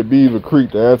I work at Beaver Creek,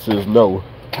 the answer is no.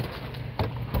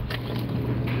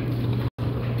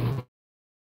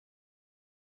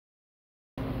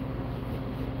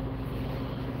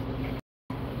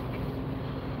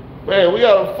 Man, we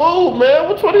got a food, man.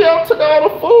 Which one of y'all took all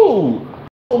the food?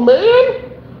 Oh, man.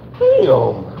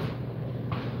 Damn.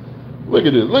 Look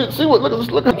at this.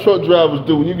 Look how truck drivers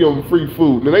do when you give them free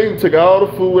food. Now, they didn't take all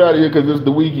the food out of here because it's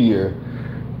the weekend.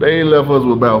 They left us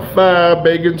with about 5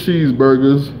 bacon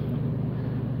cheeseburgers,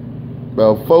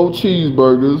 about 4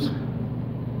 cheeseburgers.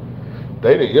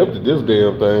 They done emptied this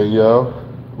damn thing, y'all.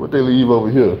 What they leave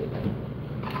over here?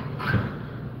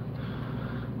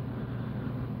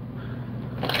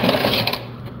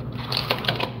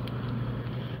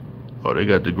 Oh, they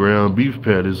got the ground beef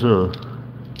patties, huh?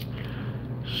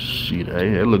 Shit,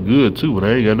 that look good too, but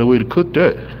I ain't got no way to cook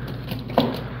that.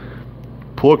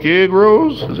 Pork egg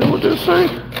rolls? Is that what they're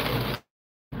saying?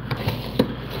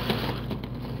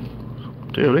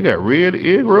 Damn, they got red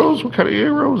egg rolls? What kind of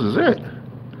egg rolls is that?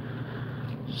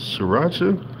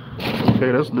 Sriracha?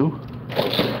 Okay, that's new.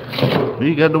 We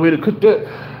ain't got no way to cook that.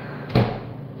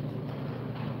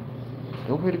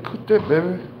 No way to cook that,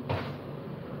 baby.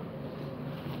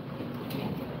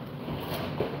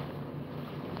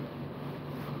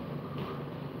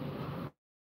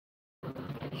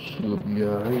 She'll be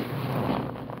alright.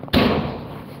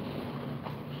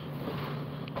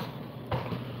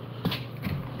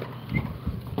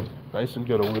 Nice and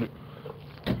ghetto with it.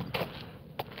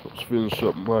 Let's finish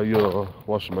up my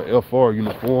washing my FR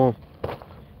uniform.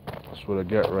 what I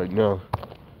got right now.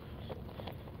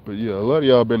 But yeah, a lot of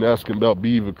y'all been asking about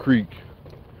Beaver Creek.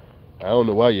 I don't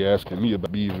know why you're asking me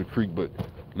about Beaver Creek, but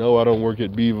no, I don't work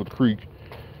at Beaver Creek,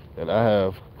 and I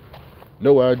have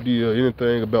no idea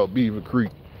anything about Beaver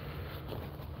Creek.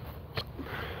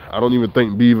 I don't even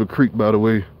think Beaver Creek, by the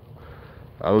way,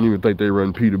 I don't even think they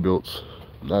run Peterbilts.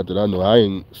 Not that I know. I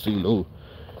ain't seen no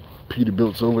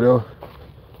Peterbilts over there.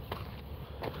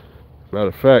 Matter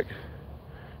of fact,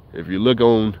 if you look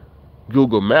on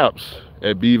Google Maps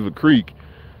at Beaver Creek,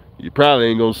 you probably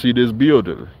ain't gonna see this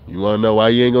building. You wanna know why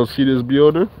you ain't gonna see this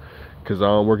building? Because I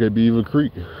don't work at Beaver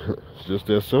Creek. It's just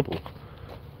that simple.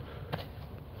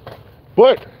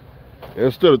 But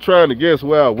instead of trying to guess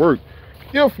where I work,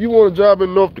 if you want a job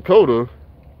in North Dakota,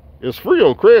 it's free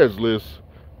on Craigslist.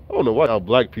 I don't know why y'all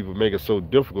black people make it so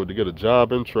difficult to get a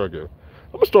job in trucking.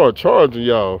 I'm gonna start charging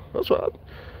y'all. That's right.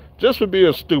 Just for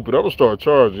being stupid, I'm gonna start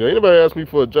charging. Anybody ask me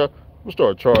for a job, I'm gonna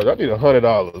start charging. I need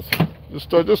 $100.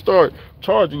 Just start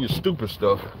charging your stupid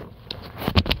stuff.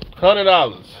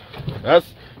 $100.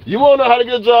 That's, you wanna know how to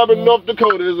get a job in North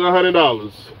Dakota, is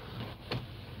 $100.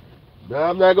 Now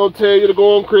I'm not gonna tell you to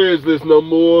go on Craigslist no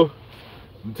more.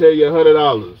 I'm tell you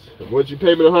 $100. And once you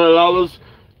pay me $100,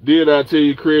 then I tell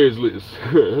you Craigslist.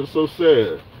 It's so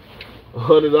sad.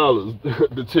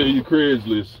 $100 to tell you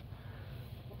Craigslist.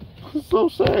 It's so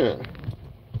sad.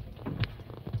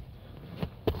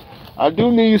 I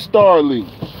do need Starlink.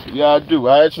 Yeah, I do.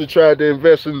 I actually tried to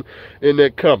invest in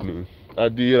that company. I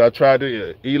did. I tried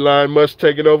to. Elon Musk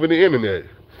taking over the internet.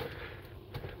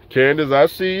 Candace, I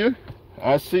see you.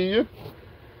 I see you.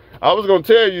 I was gonna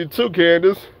tell you too,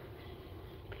 Candace,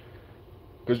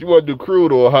 because you want to do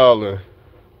crude oil hauling.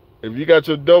 If you got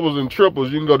your doubles and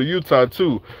triples, you can go to Utah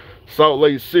too, Salt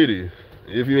Lake City.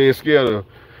 If you ain't scared of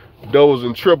doubles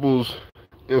and triples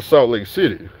in Salt Lake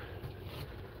City.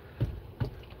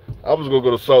 I was gonna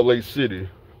go to Salt Lake City,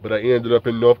 but I ended up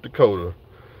in North Dakota.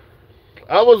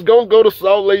 I was gonna go to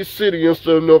Salt Lake City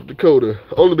instead of North Dakota,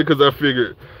 only because I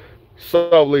figured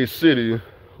Salt Lake City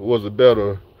was a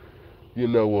better, you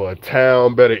know, a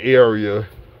town, better area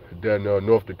than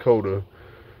North Dakota.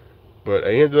 But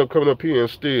I ended up coming up here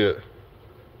instead.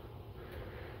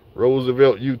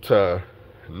 Roosevelt, Utah,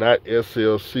 not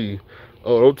SLC.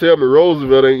 Oh, don't tell me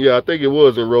Roosevelt ain't. Yeah, I think it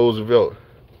was in Roosevelt.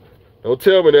 Don't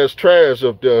tell me that's trash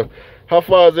up there. How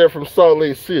far is that from Salt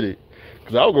Lake City?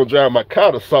 Because I was going to drive my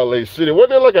car to Salt Lake City. Wasn't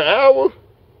that like an hour?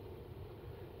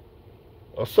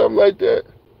 Or something like that?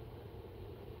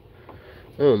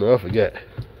 I don't know, I forgot.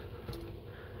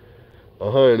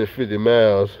 150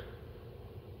 miles.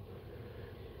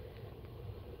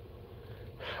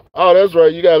 Oh, that's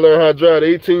right. You got to learn how to drive the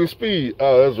 18 speed.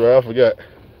 Oh, that's right. I forgot.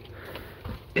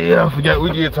 Yeah, I forgot.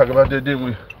 We did talk about that, didn't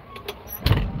we?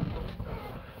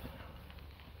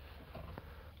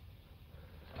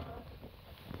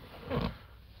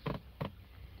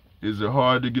 Is it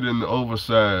hard to get in the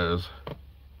oversize?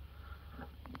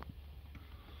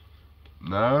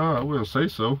 Nah, I wouldn't say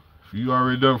so. If you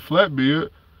already done flatbed,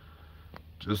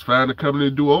 just find a company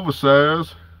to do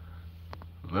oversize.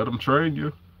 Let them train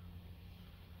you.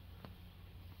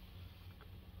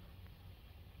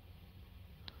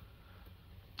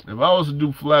 If I was to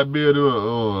do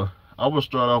flatbed, I would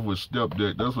start off with step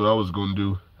deck. That's what I was gonna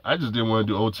do. I just didn't want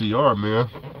to do OTR, man.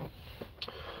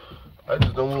 I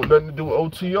just don't want nothing to do with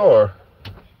OTR.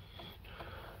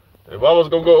 If I was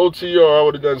gonna go OTR, I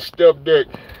would have done step deck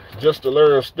just to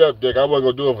learn step deck. I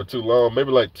wasn't gonna do it for too long, maybe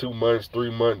like 2 months,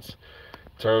 3 months.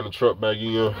 Turn the truck back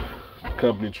in,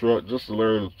 company truck, just to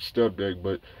learn step deck.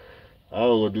 But I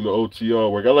don't want to do no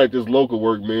OTR work. I like this local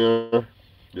work, man.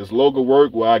 This local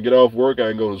work where I get off work, I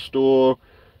can go to the store,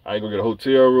 I can go get a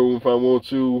hotel room if I want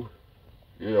to.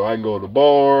 You know, I can go to the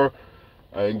bar,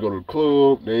 I can go to the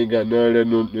club. They ain't got none of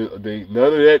that. None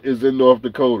of that is in North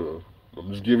Dakota.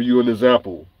 I'm just giving you an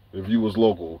example. If you was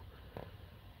local,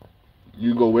 you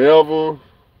can go wherever,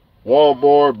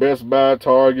 Walmart, Best Buy,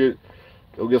 Target,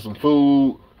 go get some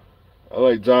food. I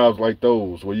like jobs like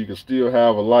those where you can still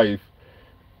have a life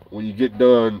when you get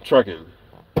done trucking.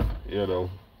 You know.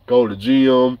 Go to the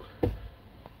gym,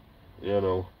 you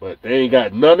know, but they ain't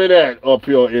got none of that up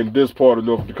here in this part of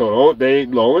North Dakota. The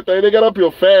only thing they got up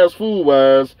here fast food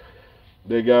wise,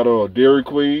 they got a Dairy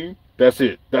Queen. That's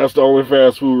it. That's the only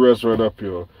fast food restaurant up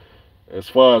here. As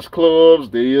far as clubs,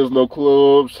 there is no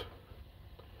clubs.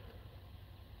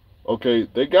 Okay,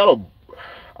 they got a,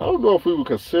 I don't know if we would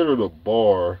consider it a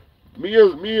bar. Me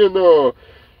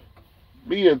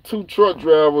and 2 truck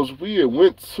drivers, we had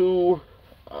went to,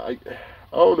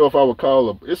 I don't know if I would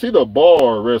call it, it's either a bar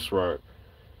or a restaurant.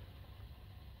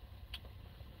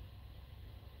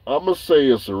 I'm going to say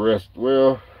it's a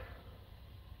well,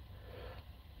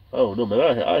 I don't know,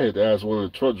 man. I had to ask one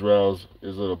of the truck drivers,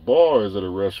 is it a bar or is it a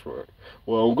restaurant?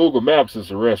 Well, on Google Maps,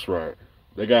 it's a restaurant.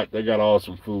 They got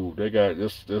awesome food. They got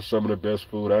this some of the best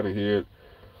food I done had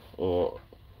or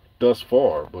thus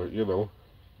far. But you know,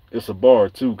 it's a bar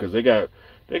too, 'cause they got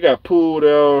pool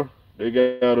there. They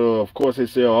got of course they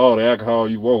sell all the alcohol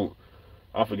you want.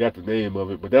 I forgot the name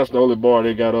of it, but that's the only bar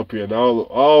they got up here. And all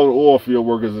the oil field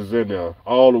workers is in there.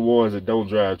 All the ones that don't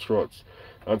drive trucks.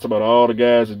 I'm talking about all the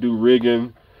guys that do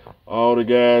rigging, all the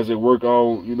guys that work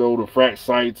on, the frac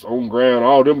sites on ground,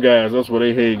 all them guys, that's where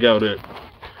they hang out at.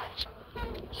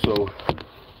 So,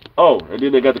 oh, and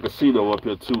then they got the casino up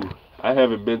here too. I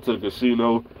haven't been to the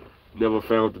casino, never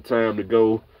found the time to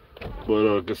go,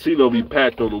 but casino be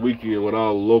packed on the weekend with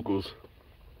all the locals.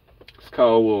 It's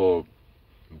called,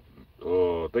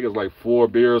 I think it's like Four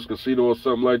Bears Casino or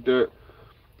something like that.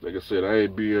 Like I said, I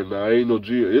ain't no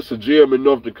gym. It's a gym in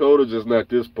North Dakota, just not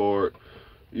this part.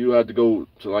 You have to go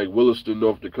to like Williston,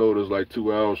 North Dakota. It's like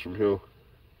 2 hours from here.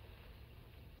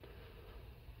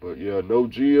 But yeah, no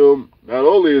gym. Not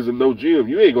only is it no gym,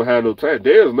 you ain't gonna have no time.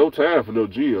 There's no time for no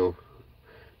gym.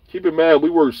 Keep in mind, we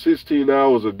work 16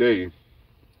 hours a day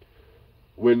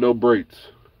with no breaks.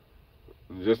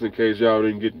 Just in case y'all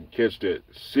didn't catch that.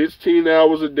 16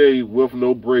 hours a day with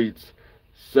no breaks,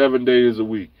 7 days a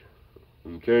week.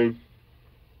 Okay?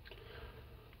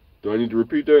 Do I need to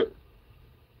repeat that?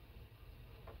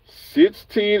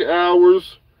 16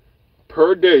 hours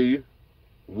per day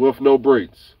with no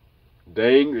breaks.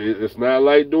 Dang, it's not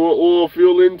like doing oil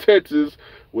field in Texas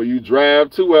where you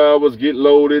drive 2 hours, get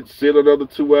loaded, sit another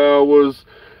 2 hours,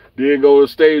 then go to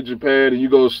staging pad and you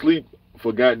go to sleep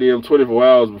for goddamn 24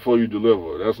 hours before you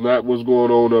deliver. That's not what's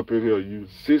going on up in here. You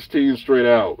 16 straight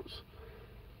hours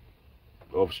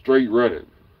of straight running.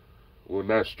 Well,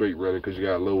 not straight running because you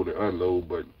got to load and unload,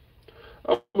 but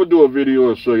I'm going to do a video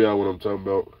and show y'all what I'm talking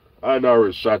about. I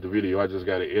already shot the video. I just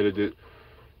got to edit it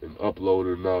and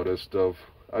upload it and all that stuff.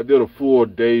 I did a full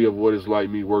day of what it's like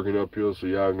me working up here so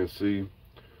y'all can see.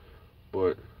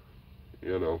 But,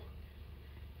 you know.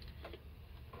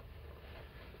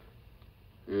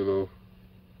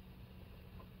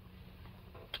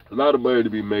 A lot of money to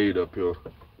be made up here.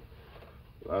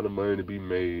 A lot of money to be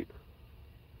made.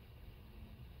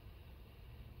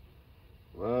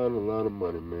 A lot of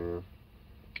money, man.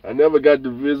 I never got to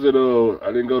visit, I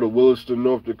didn't go to Williston,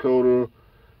 North Dakota.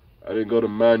 I didn't go to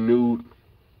Minute.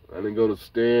 I didn't go to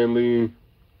Stanley.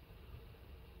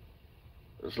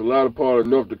 There's a lot of part of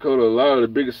North Dakota, a lot of the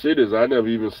biggest cities I never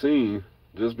even seen.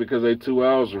 Just because they 2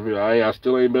 hours from here. I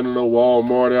still ain't been to no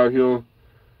Walmart out here.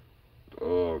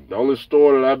 The only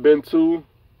store that I've been to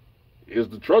is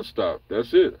the truck stop.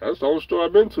 That's it. That's the only store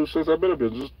I've been to since I've been up here.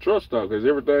 Just the truck stop. Because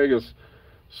everything is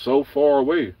so far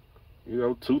away.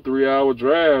 2-3 hour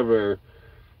drive. And,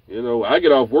 I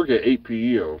get off work at 8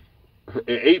 p.m. At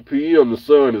 8 p.m. the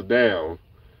sun is down.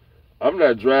 I'm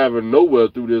not driving nowhere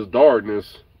through this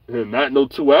darkness. And not no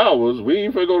 2 hours. We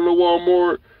ain't finna go to no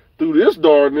Walmart through this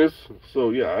darkness.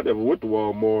 So, yeah, I never went to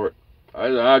Walmart.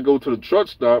 I go to the truck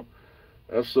stop.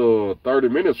 That's 30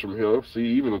 minutes from here. See,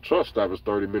 even the truck stop is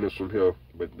 30 minutes from here.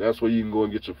 But that's where you can go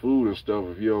and get your food and stuff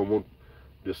if you don't want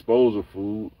disposal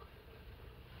food.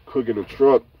 Cook in the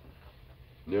truck,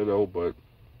 but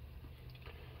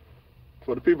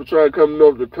for the people trying to come to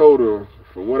North Dakota,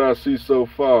 from what I see so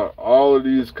far, all of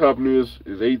these companies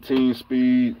is 18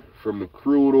 speed, from the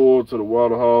crude oil to the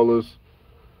water haulers.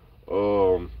 A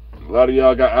lot of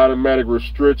y'all got automatic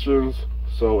restrictions.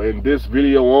 So in this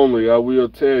video only, I will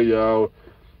tell y'all,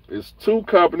 it's 2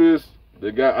 companies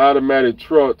that got automatic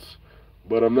trucks,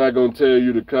 but I'm not gonna tell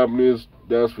you the companies.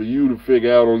 That's for you to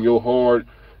figure out on your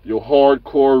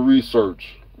hardcore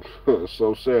research.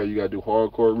 So sad, you gotta do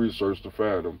hardcore research to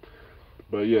find them.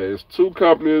 But yeah, it's 2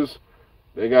 companies.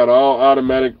 They got all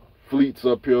automatic fleets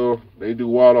up here. They do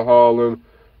water hauling.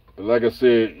 But like I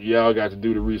said, y'all got to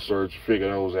do the research, figure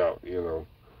those out.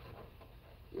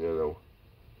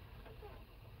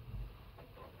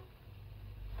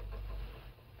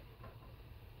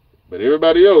 But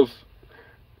everybody else,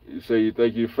 you say you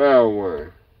think you found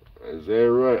one. Is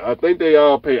that right? I think they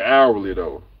all pay hourly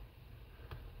though.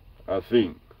 I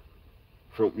think.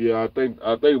 I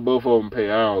think both of them pay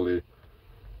hourly.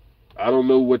 I don't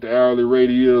know what the hourly rate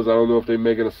is. I don't know if they're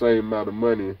making the same amount of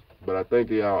money, but I think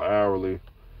they are hourly.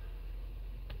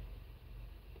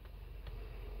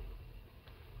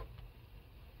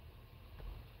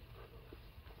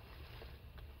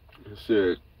 It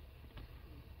said,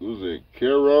 what was it?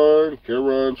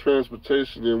 Caron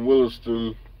Transportation in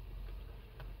Williston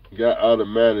got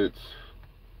automatics.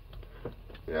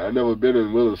 Yeah, I never been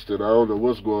in Williston. I don't know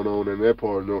what's going on in that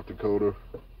part of North Dakota.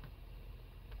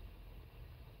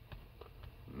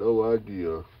 No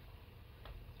idea.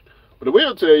 But I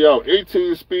will tell y'all,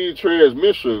 18-speed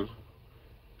transmission,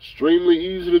 extremely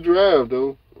easy to drive,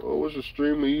 though. Oh, it's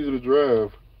extremely easy to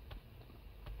drive.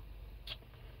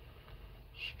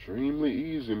 Extremely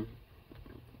easy. I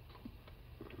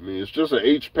mean, it's just an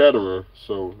H pattern,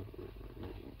 so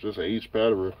just an H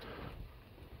pattern.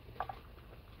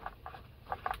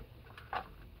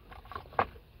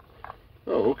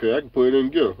 Oh, okay, I can put it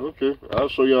in gear. Okay, I'll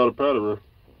show y'all the pattern.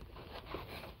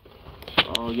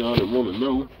 All y'all that want to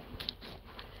know.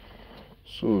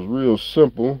 So it's real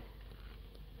simple.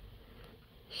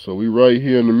 So we right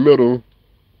here in the middle.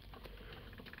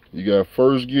 You got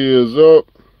first gear is up,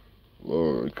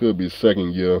 or it could be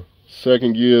second gear.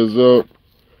 Second gear is up.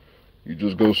 You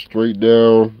just go straight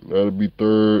down. That'll be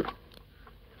third.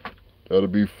 That'll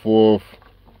be fourth.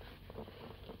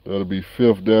 That'll be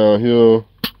fifth down here.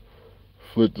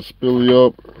 Flip the spilly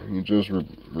up. You just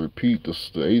repeat the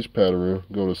H pattern.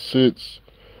 Go to 6.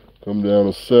 Come down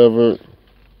to 7,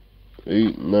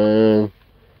 8, 9.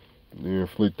 Then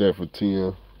flick that for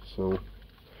 10. So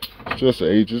it's just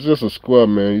an H. It's just a square,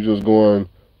 man. You're just going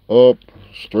up,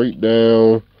 straight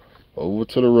down, over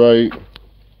to the right,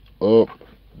 up,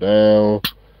 down,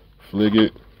 flick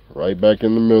it, right back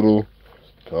in the middle,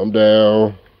 come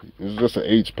down. It's just an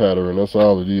H pattern. That's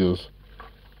all it is.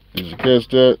 Did you catch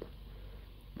that?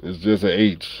 It's just an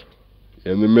H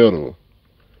in the middle.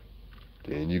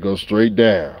 Then you go straight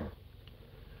down.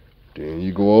 Then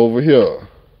you go over here.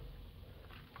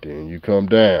 Then you come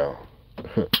down.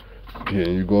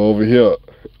 Then you go over here.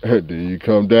 Then you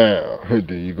come down.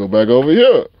 Then you go back over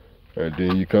here. And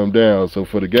then you come down. So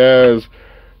for the guys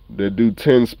that do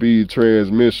 10-speed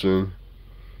transmission,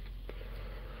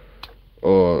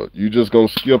 you just gonna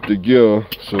skip the gear.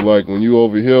 So like when you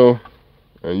over here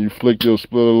and you flick your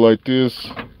splitter like this,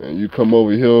 and you come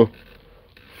over here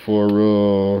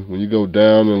for when you go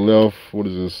down and left, what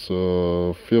is this,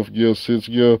 5th gear, 6th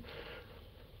gear,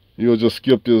 you'll just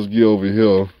skip this gear over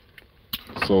here.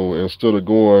 So instead of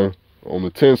going on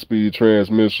the 10-speed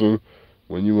transmission,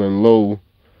 when you in low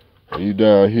and you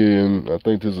down here, and I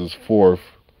think this is 4th,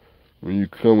 when you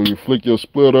flick your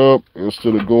split up,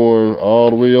 instead of going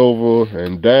all the way over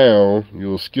and down,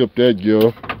 you'll skip that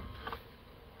gear.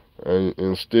 And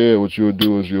instead what you'll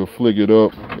do is you'll flick it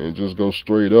up and just go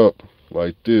straight up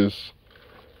like this,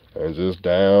 and just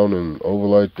down and over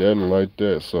like that and like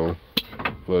that. So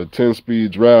for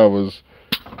 10-speed drivers,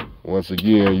 once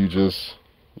again,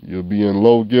 you'll be in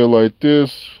low gear like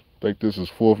this. I think this is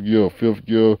 4th gear or 5th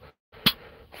gear.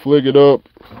 Flick it up,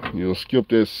 you'll skip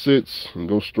that 6 and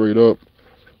go straight up,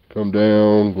 come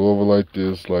down, go over like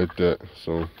this, like that.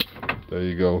 So there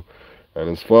you go. And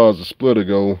as far as the splitter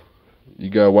go, you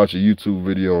gotta watch a YouTube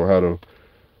video on how to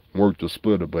work the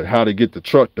splitter, but how to get the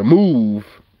truck to move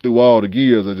through all the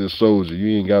gears I just showed you.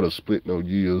 You ain't gotta split no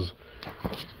gears.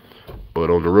 But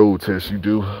on the road test you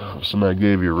do. Somebody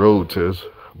gave you a road test.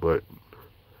 But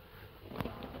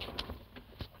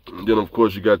then of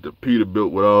course you got the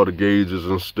Peterbilt with all the gauges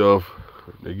and stuff.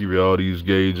 They give you all these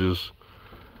gauges.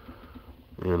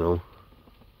 You know.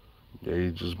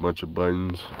 Gauges, bunch of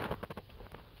buttons.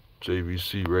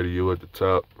 JVC radio at the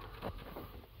top.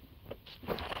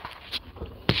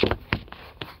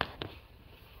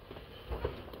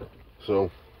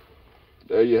 So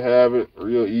there you have it.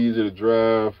 Real easy to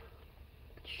drive.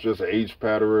 It's just an H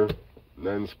pattern.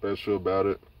 Nothing special about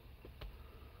it.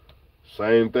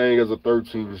 Same thing as a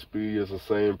 13-speed. It's the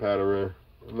same pattern.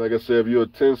 And like I said, if you're a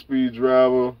 10-speed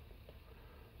driver,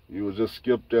 you will just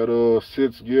skip that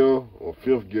 6th gear or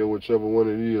 5th gear, whichever one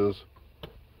it is,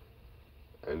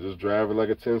 and just drive it like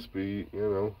a 10-speed, you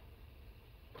know.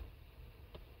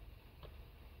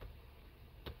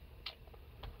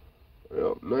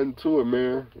 Yep, nothing to it,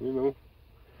 man. You know,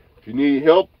 if you need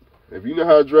help, if you know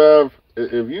how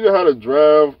to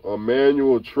drive a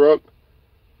manual truck,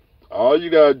 all you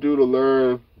gotta do to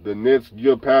learn the next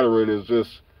gear pattern is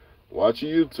just watch a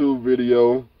YouTube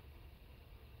video,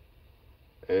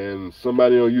 and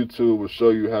somebody on YouTube will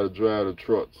show you how to drive the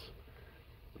trucks.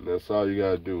 And that's all you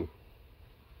gotta do.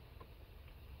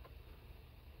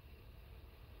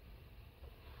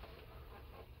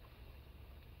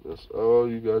 That's all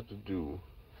you got to do.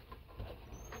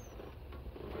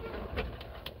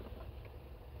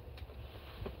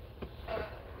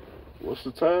 What's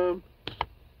the time?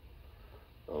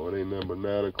 Oh, it ain't nothing but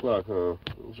 9 o'clock, huh?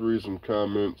 Let's read some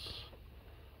comments.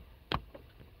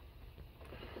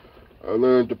 I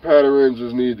learned the pattern,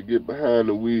 just need to get behind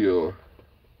the wheel.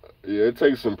 Yeah, it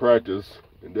takes some practice.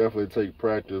 It definitely takes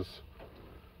practice.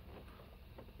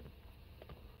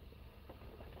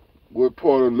 What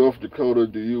part of North Dakota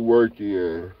do you work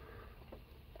in?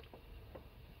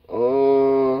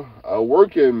 I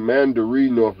work in Mandaree,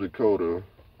 North Dakota.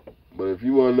 But if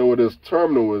you want to know where this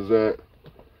terminal is at,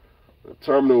 the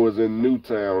terminal is in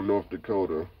Newtown, North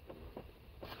Dakota.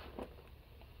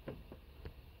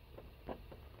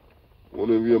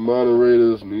 One of your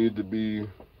moderators needs to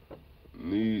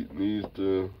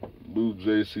Blue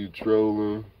JC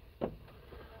trolling.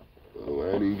 Oh,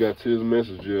 I ain't even got to his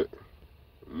message yet.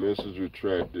 Message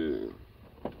retracted.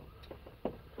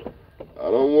 I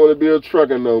don't want to be a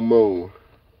trucker no more.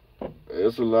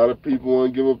 There's a lot of people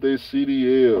want to give up their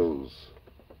CDLs.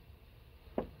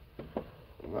 A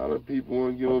lot of people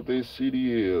want to give up their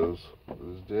CDLs.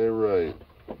 Is that right?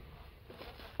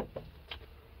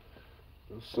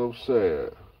 It's so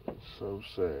sad. It's so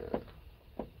sad.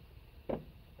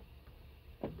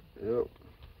 Yep.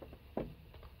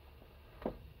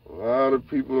 A lot of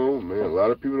people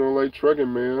don't like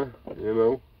trucking, man. You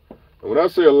know. And when I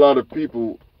say a lot of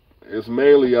people, it's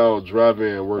mainly all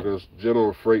drive-in workers,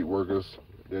 general freight workers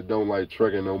that don't like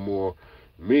trucking no more.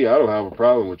 Me, I don't have a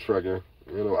problem with trucking.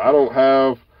 You know, I don't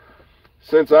have,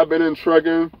 since I've been in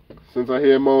trucking, since I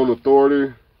had my own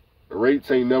authority, the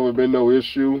rates ain't never been no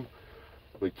issue.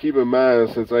 But keep in mind,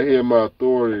 since I had my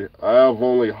authority, I have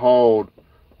only hauled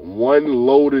one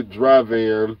loaded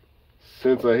drive-in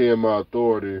since I had my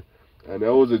authority. And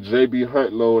that was a JB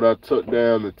Hunt load I took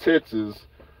down to Texas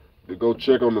to go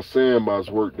check on the sandbox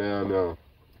work down there.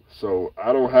 So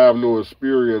I don't have no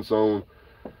experience on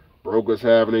brokers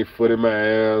having their foot in my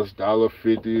ass,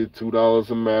 $1.50, $2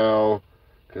 a mile,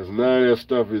 because none of that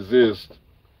stuff exists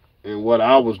in what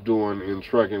I was doing in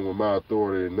trucking with my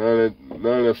authority. None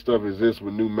of that stuff exists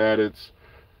with pneumatics.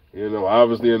 You know,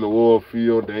 obviously in the oil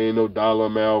field, there ain't no dollar a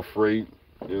mile freight.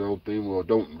 You know, they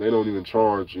don't even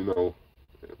charge, you know,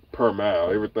 per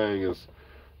mile. Everything is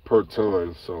per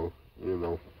ton. So, you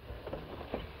know.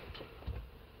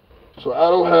 So I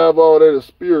don't have all that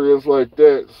experience like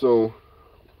that. So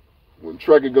when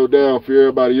trucking go down for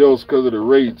everybody else because of the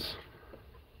rates,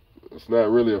 it's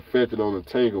not really affected on the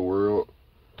tanker world.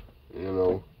 You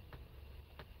know,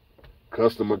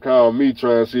 customer call me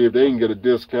trying to see if they can get a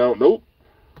discount. Nope,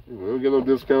 we don't get no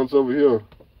discounts over here.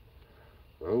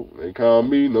 Nope, they call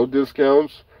me, no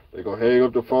discounts. They gonna hang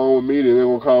up the phone with me, then they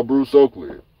gonna call Bruce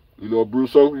Oakley. You know what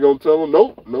Bruce Oakley gonna tell them?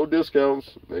 Nope, no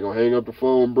discounts. They gonna hang up the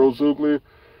phone with Bruce Oakley.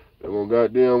 They gonna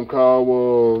goddamn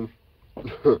call.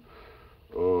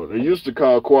 They used to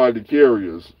call quality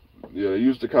carriers. Yeah, they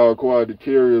used to call quality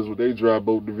carriers with their dry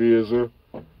boat division.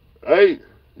 Hey,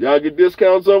 y'all get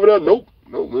discounts over there? Nope.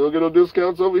 Nope, we don't get no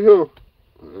discounts over here.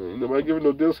 Ain't nobody giving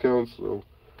no discounts. So,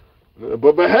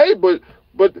 but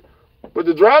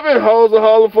the driving hauls are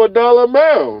hauling for $1 a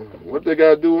mile. What they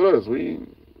got to do with us? We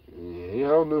ain't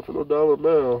hauling for no $1 a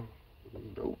mile.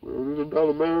 Nope, we don't need no $1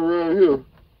 a mile around here.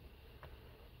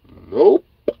 Nope.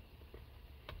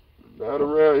 Not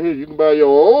around here. You can buy your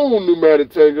own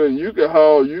pneumatic tanker and you can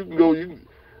haul.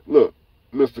 Look,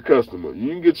 Mr. Customer, you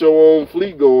can get your own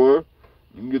fleet going.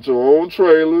 You can get your own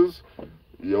trailers,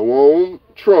 your own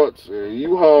trucks, and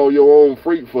you haul your own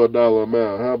freight for $1 a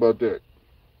mile. How about that?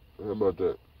 How about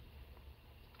that?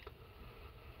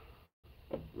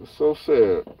 It's so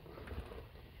sad.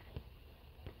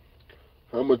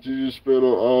 How much did you spend on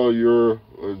all your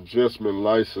adjustment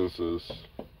licenses?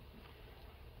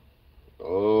 I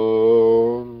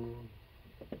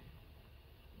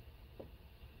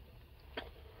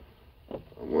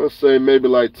want to say maybe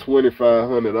like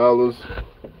 $2,500.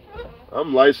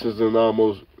 I'm licensed in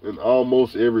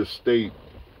almost every state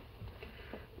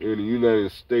in the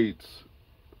United States,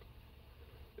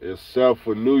 except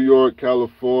for New York,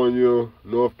 California,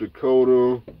 North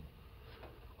Dakota,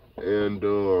 and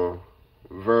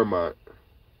Vermont.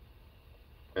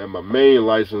 And my main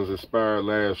license expired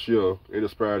last year. It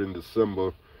expired in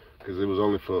December because it was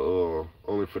only for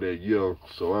that year.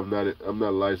 So I'm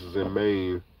not licensed in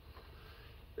Maine.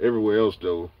 Everywhere else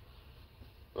though,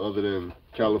 other than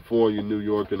California, New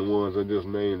York, and the ones I just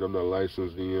named, I'm not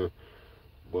licensed in.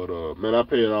 But man, I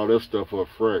paid all this stuff up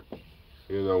front.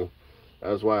 You know,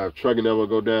 that's why if trucking ever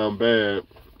go down bad,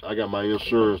 I got my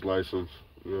insurance license.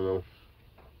 You know,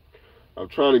 I'm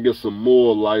trying to get some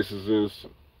more licenses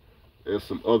and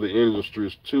some other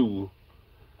industries too,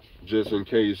 just in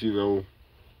case, you know,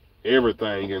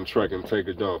 everything in trucking take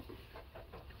a dump.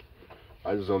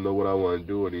 I just don't know what I want to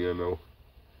do with it, you know.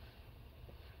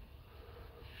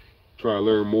 Try to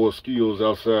learn more skills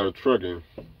outside of trucking.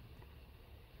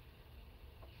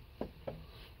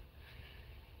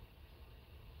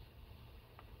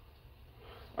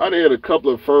 I had a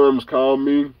couple of firms call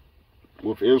me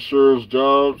with insurance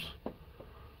jobs,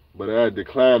 but I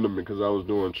declined them because I was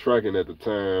doing trucking at the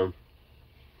time.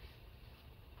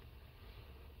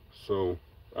 So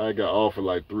I got offered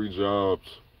like 3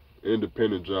 jobs,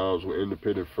 independent jobs with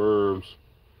independent firms,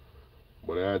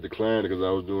 but I declined it because I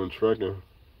was doing trucking.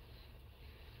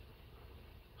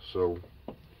 So,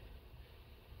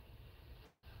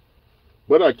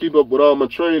 but I keep up with all my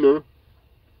training.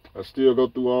 I still go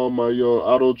through all my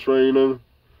auto training.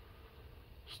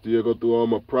 Still go through all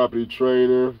my property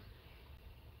training.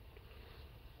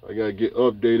 I gotta get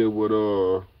updated with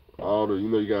all the,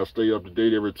 you gotta stay up to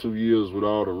date every 2 years with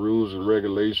all the rules and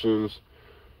regulations.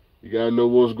 You gotta know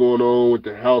what's going on with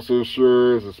the house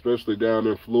insurance, especially down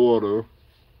in Florida.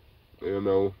 You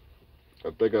know, I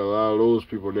think a lot of those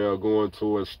people now going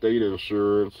towards state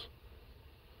insurance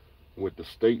with the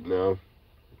state now.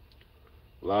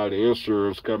 A lot of the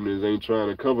insurance companies ain't trying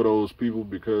to cover those people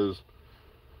because,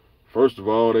 first of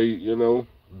all, they,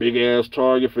 big ass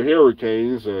target for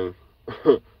hurricanes, and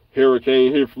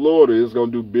hurricane hit Florida, it's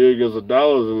gonna do billions of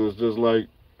dollars, and it's just like,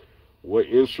 what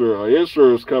insurance? An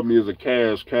insurance company is a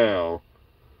cash cow.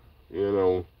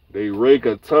 They rake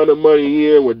a ton of money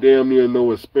in with damn near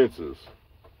no expenses.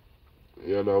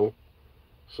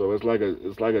 So it's like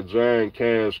a giant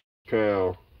cash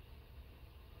cow.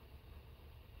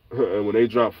 And when they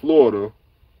drop Florida,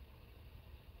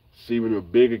 it's even a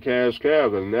bigger cash cow,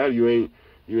 because now you ain't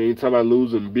talking about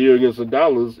losing billions of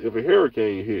dollars if a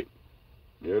hurricane hit.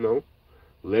 You know,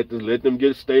 let them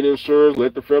get state insurance.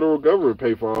 Let the federal government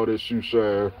pay for all this shoe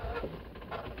shine.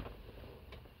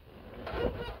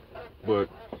 But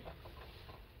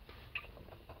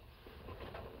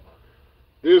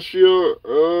this year,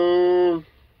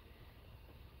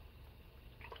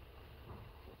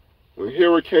 when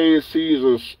hurricane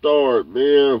season start,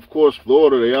 man, of course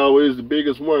Florida, they always the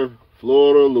biggest one.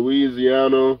 Florida,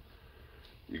 Louisiana,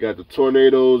 you got the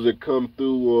tornadoes that come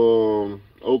through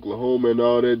Oklahoma and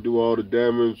all that, do all the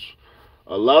damage.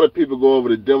 A lot of people go over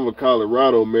to Denver,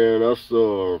 Colorado, man. That's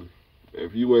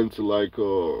if you went to like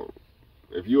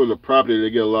if you in the property,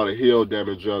 they get a lot of hail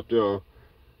damage out there.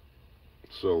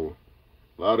 So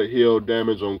a lot of hail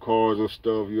damage on cars and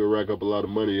stuff. You'll rack up a lot of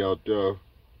money out there.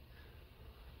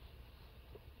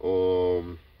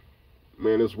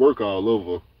 Man, it's work all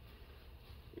over.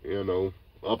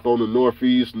 Up on the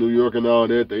Northeast, New York and all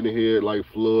that, they done had like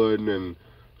flooding and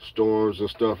storms and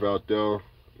stuff out there.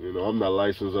 I'm not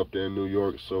licensed up there in New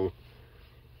York, so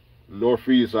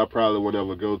Northeast I probably won't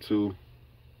ever go to.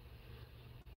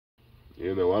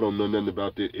 I don't know nothing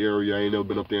about that area. I ain't never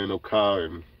been up there in no car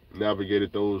and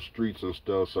navigated those streets and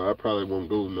stuff, so I probably won't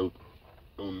go no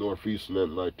Northeast or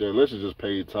nothing like that, unless it's just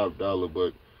paid top dollar.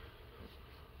 But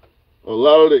a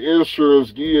lot of the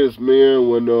insurance gears, man,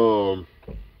 when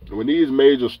these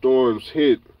major storms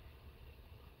hit,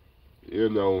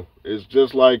 it's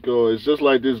just like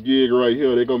this gig right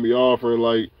here. They're gonna be offering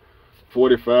like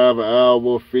 45 an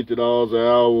hour, $50 an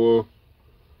hour.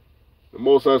 The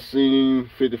most I've seen,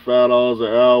 $55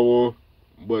 an hour.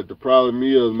 But the problem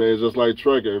is, man, it's just like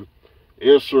trucking.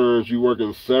 Insurance, you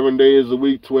working 7 days a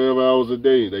week, 12 hours a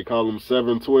day. They call them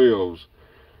 7/12s.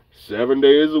 7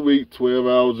 days a week, 12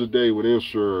 hours a day with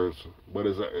insurance. But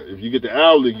if you get the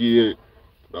hourly gig,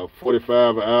 about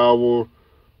 45 an hour,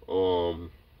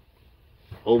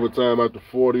 overtime after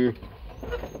 40.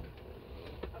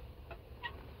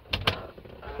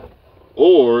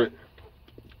 Or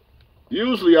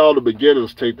usually all the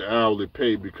beginners take the hourly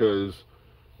pay because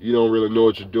you don't really know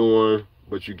what you're doing,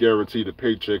 but you guarantee the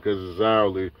paycheck because it's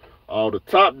hourly. All the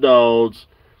top dogs,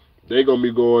 they're going to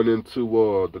be going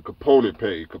into the component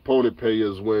pay. Component pay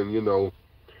is when, you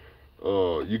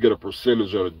get a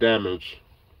percentage of the damage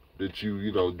that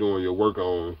you doing your work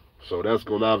on. So that's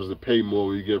going to obviously pay more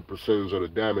when you get a percentage of the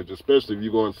damage, especially if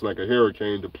you go into like a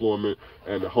hurricane deployment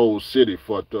and the whole city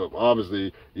fucked up.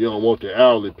 Obviously, you don't want the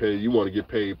hourly pay. You want to get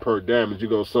paid per damage. You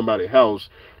go to somebody's house,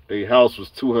 their house was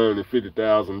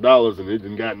 $250,000 and it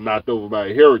done got knocked over by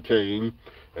a hurricane,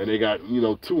 and they got,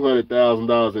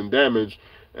 $200,000 in damage,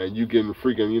 and you getting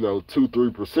freaking,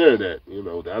 2-3% of that.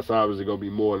 That's obviously going to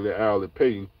be more than the hourly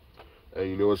pay.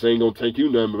 And, it ain't going to take you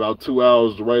nothing about 2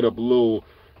 hours to write up a little,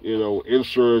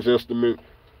 insurance estimate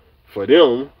for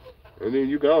them, and then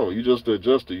you go. You just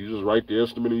adjust it. You just write the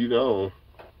estimate and you go.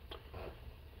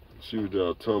 Let's see what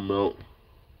y'all talking about.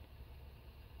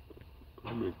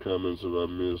 How many comments have I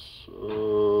missed?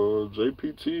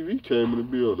 JPTV came in the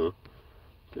building.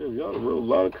 Damn, y'all wrote a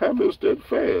lot of comments that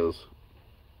fast.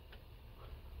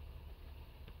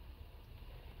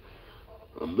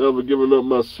 I'm never giving up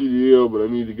my CDL, but I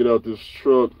need to get out this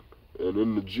truck and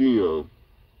in the gym.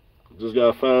 Just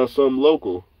gotta find something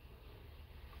local.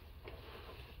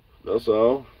 That's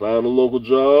all. Find a local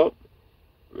job,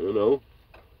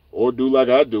 or do like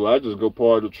I do. I just go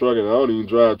park the truck and I don't even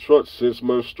drive trucks 6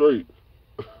 months straight.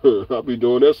 I be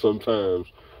doing that sometimes.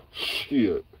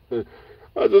 Shit.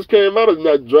 I just came out of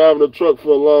not driving a truck for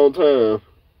a long time.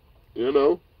 You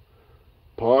know,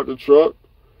 park the truck.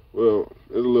 Well,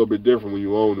 it's a little bit different when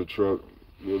you own the truck.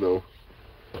 You know,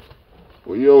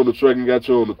 when you own the truck and got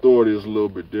your own authority, it's a little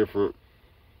bit different.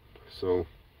 So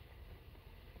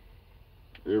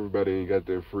everybody ain't got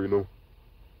that freedom.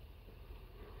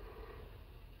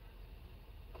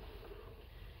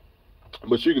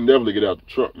 But you can definitely get out the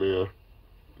truck, man.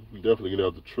 You can definitely get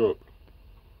out the truck.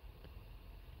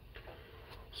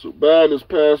 So Biden is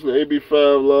passing the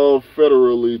AB5 law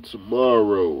federally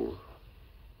tomorrow.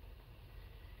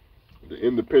 The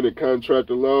independent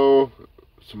contractor law,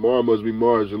 tomorrow must be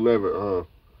March 11th, huh?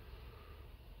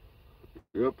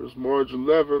 Yep, it's March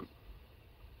 11th.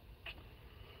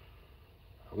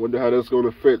 I wonder how that's going to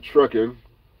affect trucking.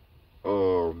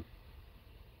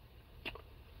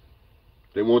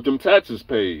 They want them taxes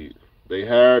paid. They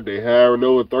hired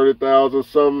over 30,000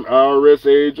 some IRS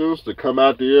agents to come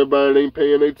out to everybody that ain't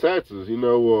paying their taxes. You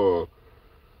know,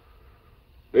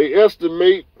 they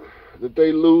estimate that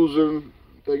they losing,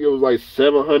 I think it was like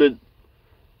 $700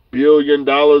 billion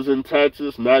in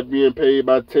taxes not being paid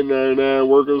by 1099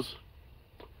 workers,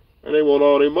 and they want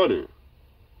all their money.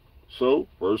 So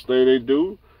first thing they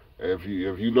do, if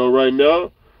you know right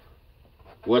now,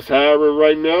 what's hiring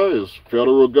right now is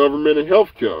federal government and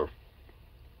healthcare.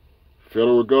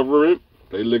 Federal government,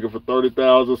 they looking for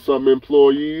 30,000 some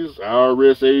employees,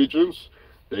 IRS agents.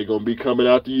 They gonna be coming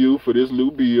out to you for this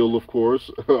new bill, of course.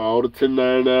 All the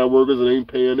 1099 workers that ain't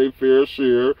paying their fair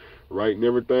share, right, and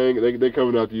everything. They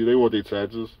coming out to you. They want their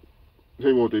taxes.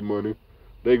 They want their money.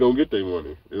 They gonna get their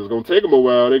money. It's gonna take them a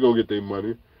while. They gonna get their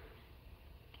money.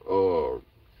 You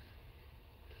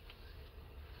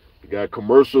got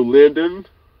commercial lending.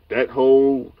 That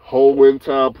whole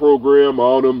entire program,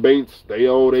 all them banks, they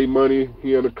owe their money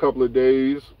here in a couple of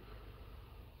days.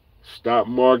 Stock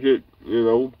market, you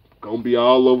know, gonna be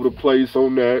all over the place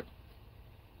on that.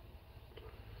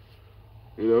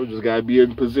 You know, just gotta be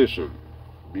in position.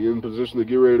 Be in position to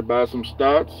get ready to buy some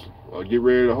stocks or get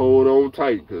ready to hold on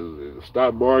tight, because the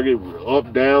stock market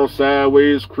up, down,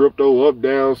 sideways, crypto up,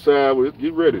 down, sideways.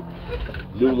 Get ready.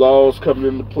 New laws coming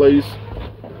into place.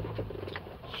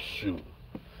 Shoot.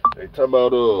 They talking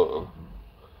about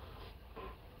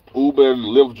Uber and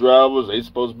Lyft drivers. They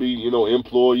supposed to be, you know,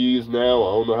 employees now.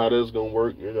 I don't know how that's gonna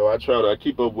work. You know, I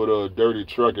keep up with Dirty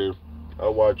Trucking. I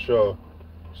watch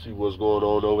see what's going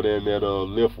on over there in that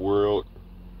Lyft world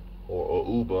or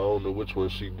Uber. I don't know which one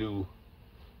she do,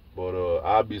 but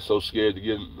I'd be so scared to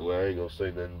get. Well, I ain't gonna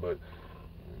say nothing, but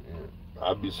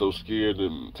I'd be so scared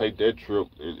to take that trip.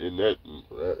 In that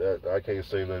I can't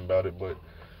say nothing about it, but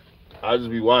I just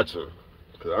be watching.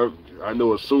 Cause I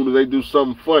know as soon as they do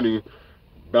something funny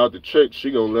about the check,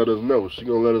 she gonna let us know. She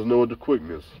gonna let us know with the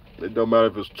quickness. It don't matter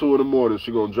if it's 2 in the morning.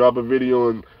 She gonna drop a video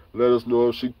and let us know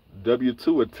if she W2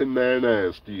 or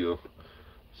 1099 still.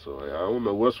 So I don't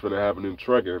know what's finna happen in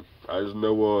trucking. I just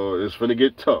know it's finna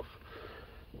get tough.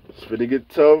 It's finna get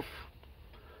tough.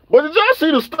 But did y'all see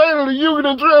the State of the Union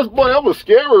address? Boy, that was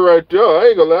scary right there. I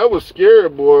ain't gonna lie, that was scary,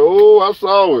 boy. Oh, I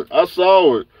saw it. I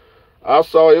saw it.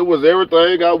 It was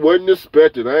everything I wasn't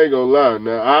expecting. I ain't gonna lie.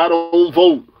 Now, I don't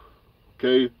vote.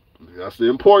 Okay? That's the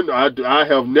important. I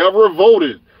have never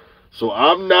voted. So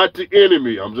I'm not the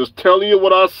enemy. I'm just telling you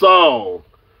what I saw.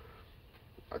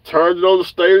 I turned it on the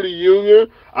State of the Union.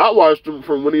 I watched him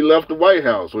from when he left the White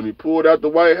House. When he pulled out the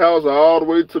White House all the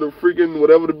way to the freaking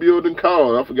whatever the building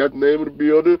called. I forgot the name of the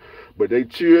building. But they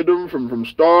cheered him from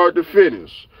start to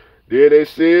finish. Then they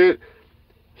said,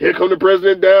 "Here come the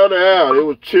president down the aisle." They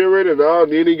was cheering and all.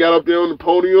 And then he got up there on the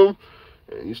podium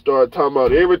and he started talking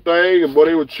about everything. And boy,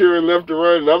 they were cheering left and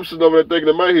right. And I'm sitting over there thinking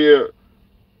in my head,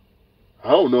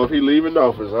 I don't know if he leaving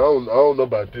office. I don't know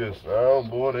about this.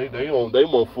 Boy, they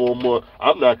want 4 more.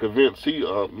 I'm not convinced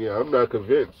I'm not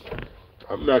convinced.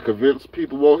 I'm not convinced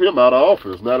people want him out of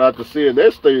office. Not after seeing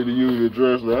that State of the Union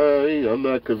address. I'm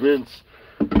not convinced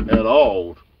at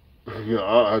all. You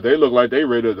know, they look like they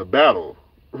ready to battle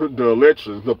the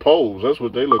elections, the polls. That's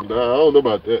what they look like. I don't know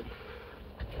about that.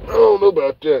 I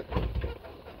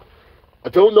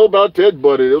don't know about that,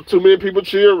 buddy. There were too many people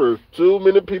cheering.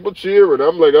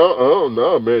 I'm like,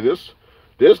 no, man.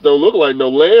 This don't look like no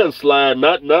landslide.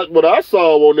 Not what I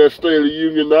saw on that State of the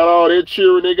Union. Not all that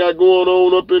cheering they got going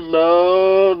on up in.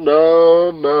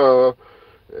 No.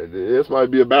 This might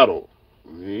be a battle.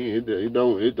 It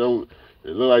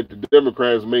look like the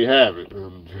Democrats may have it.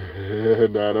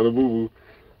 Another boo-boo.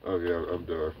 Okay, I'm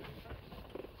done.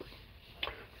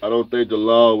 I don't think the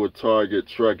law would target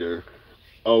trucking.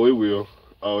 Oh, it will.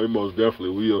 Oh, it most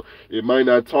definitely will. It might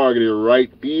not target it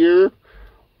right there,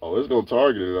 Oh, it's gonna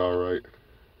target it all right.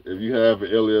 If you have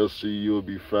an LLC, you'll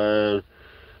be fine.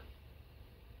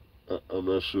 I'm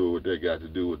not sure what that got to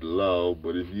do with the law,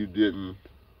 but if you didn't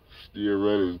still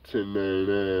running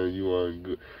 1099, you aren't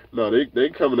good. No, they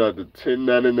coming out to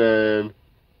 1099.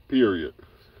 Period.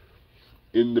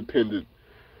 Independent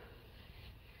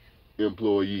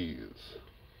employees.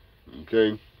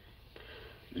 Okay,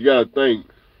 you gotta think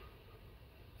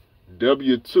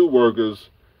W-2 workers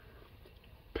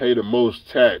pay the most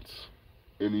tax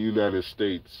in the United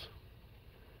States.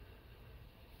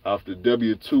 After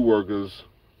W-2 workers,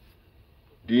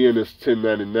 then it's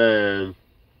 1099,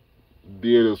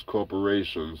 then it's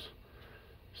corporations.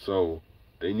 So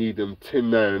they need them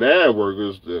 1099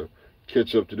 workers to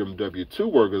catch up to them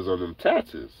W-2 workers on them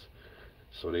taxes.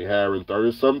 So they hiring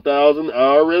 30-some thousand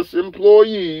IRS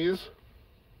employees.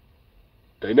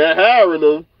 They not hiring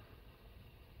them,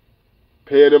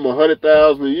 paying them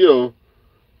 $100,000 a year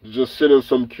to just sit in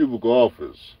some cubicle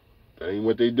office. That ain't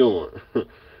what they doing.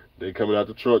 They coming out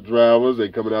to truck drivers. They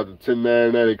coming out to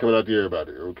 1099. They coming out to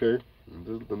everybody. Okay,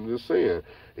 I'm just saying.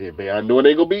 I know it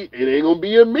ain't gonna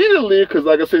be immediately, because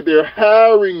like I said, they're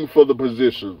hiring for the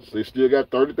positions. They still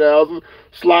got 30,000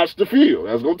 slots to fill.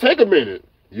 That's gonna take a minute.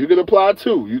 You can apply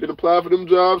too. You can apply for them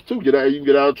jobs too. You can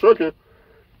get out of trucking.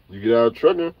 You get out of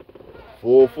trucking.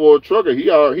 404 trucker. He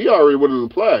already went and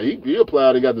applied. He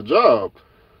applied and got the job.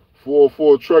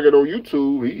 404 trucking on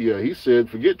YouTube. He said,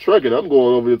 forget trucking. I'm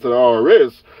going over to the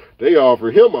IRS. They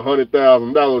offer him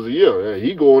 $100,000 a year.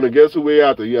 He going to guess who he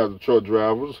after? He has the truck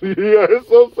drivers. Yeah, it's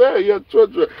so sad. He has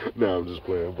truck drivers. No, I'm just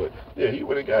playing. But yeah, he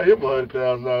went and got him a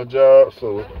 $100,000 job.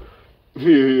 So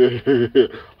yeah,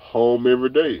 home every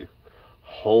day.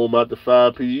 Home after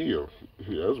 5 p.m.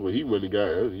 Yeah, that's what he went and got.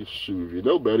 Shoot, if you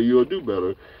know better, you'll do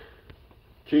better.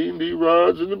 King D.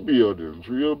 Rod's in the building.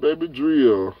 Drill, baby,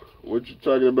 drill. What you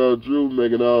talking about, Drew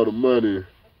making all the money?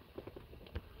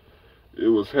 It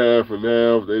was half and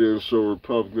half. They didn't show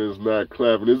Republicans not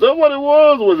clapping. Is that what it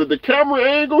was? Was it the camera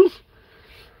angles?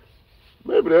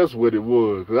 Maybe that's what it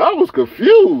was. Cause I was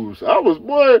confused.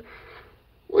 Boy,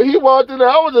 when he walked in there,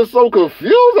 I was just so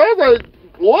confused. I was like,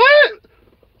 what?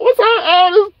 What's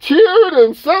all this cheering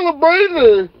and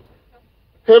celebrating?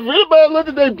 Have anybody looked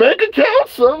at their bank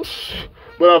accounts?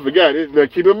 But I forgot it. Now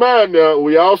keep in mind now,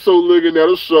 we also looking at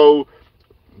a show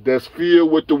that's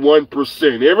filled with the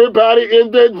 1%. Everybody in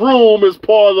that room is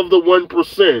part of the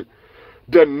 1%.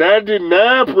 The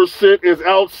 99% is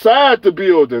outside the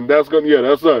building. That's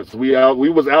us. We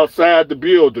was outside the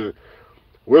building.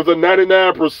 We're the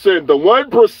 99%. The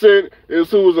 1%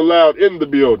 is who's allowed in the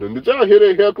building. Did y'all hear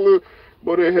that heckler?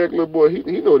 Boy, that heckler boy,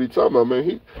 he know what he talking about,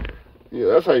 man. Yeah,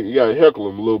 that's how you gotta heckle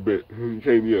him a little bit.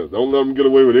 Don't let him get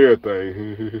away with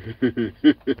everything.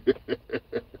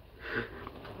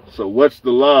 So what's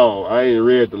the law? I ain't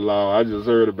read the law. I just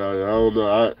heard about it. I don't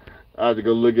know. I have to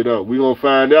go look it up. We gonna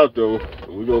find out though.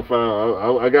 We gonna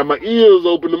find. I got my ears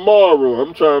open tomorrow.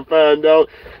 I'm trying to find out.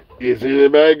 Is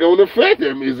anybody gonna affect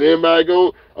them? Is anybody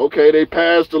gonna? Okay, they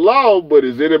passed the law, but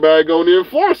is anybody gonna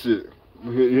enforce it?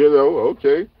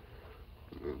 Okay.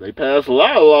 They passed a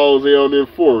lot of laws they don't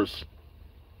enforce.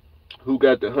 Who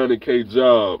got the 100K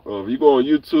job? If you go on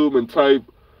YouTube and type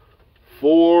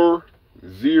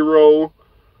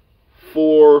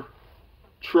 404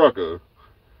 trucker,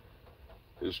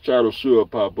 his channel should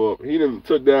pop up. He done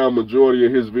took down majority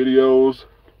of his videos,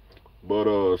 but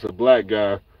it's a black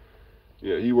guy.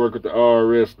 Yeah, he work with the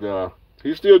IRS now.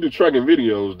 He still do trucking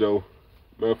videos though.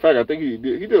 Matter of fact, I think he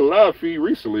did a live feed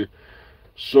recently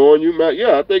showing you,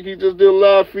 I think he just did a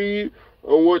live feed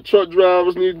on what truck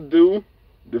drivers need to do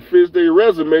to fix their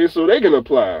resume so they can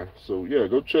apply. So yeah,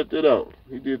 go check that out.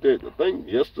 He did that, I think,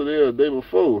 yesterday or the day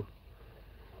before.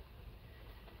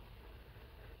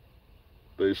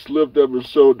 They slipped up and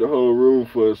showed the whole room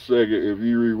for a second. If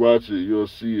you rewatch it, you'll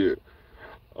see it.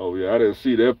 Oh yeah, I didn't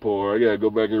see that part. I gotta go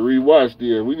back and rewatch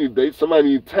then. Somebody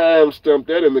need time stamp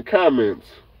that in the comments.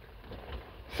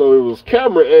 So it was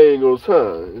camera angles,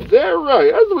 huh? Is that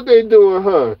right? That's what they doing,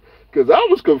 huh? Because I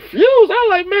was confused. I was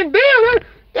like, man, damn,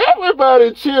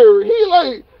 everybody cheering.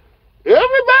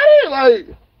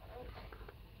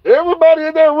 Everybody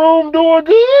in that room doing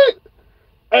good?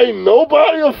 Ain't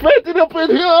nobody affected up in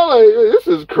here? Like, this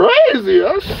is crazy.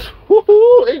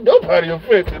 Ain't nobody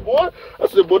affected, boy. I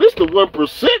said, boy, this the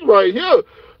 1% right here.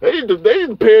 They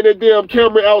paying that damn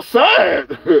camera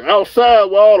outside. Outside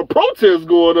while all the protests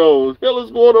going on. What the hell is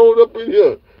going on up in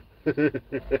here?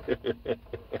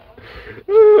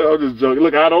 I'm just joking.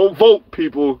 Look, I don't vote,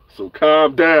 people, so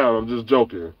calm down. I'm just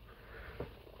joking.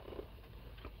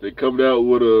 They coming out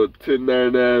with a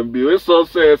 1099 bill. It's so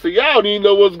sad. See, y'all don't even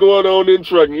know what's going on in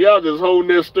trucking. Y'all just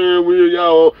holding that steering wheel.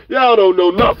 Y'all don't know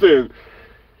nothing.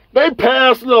 They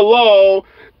passing a law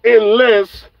in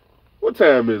less. What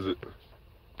time is it?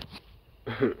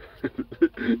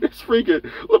 It's freaking.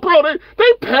 Look, bro,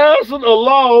 they passing a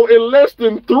law in less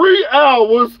than 3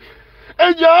 hours,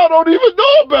 and y'all don't even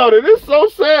know about it. It's so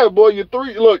sad, boy. You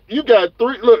got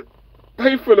three. Look,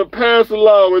 they finna pass a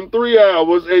law in 3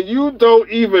 hours, and you don't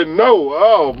even know.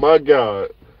 Oh my God.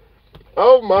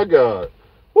 Oh my God.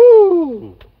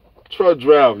 Woo. Truck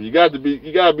driver, you gotta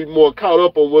be more caught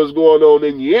up on what's going on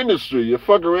in your industry. You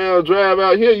fuck around, drive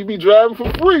out here, you be driving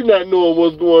for free, not knowing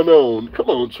what's going on. Come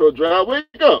on, truck driver, wake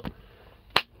up.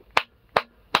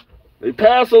 They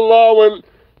pass a law in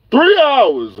 3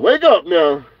 hours. Wake up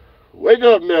now. Wake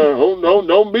up now.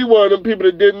 Don't be one of them people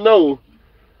that didn't know.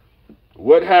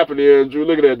 What happened, Andrew?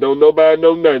 Look at that. Don't nobody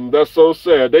know nothing. That's so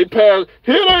sad. They passed.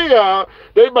 Here they are.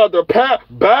 They about to pass.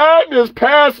 Biden is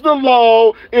passing the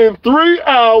law in 3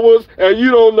 hours, and you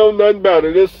don't know nothing about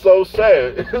it. It's so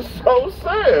sad. It's so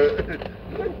sad.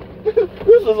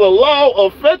 This is a law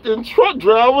affecting truck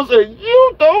drivers, and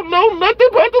you don't know nothing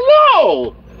about the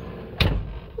law.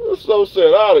 It's so sad.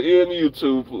 I ought to end the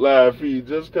YouTube live feed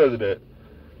just because of that.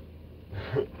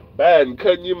 Biden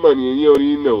cutting your money, and you don't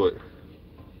even know it.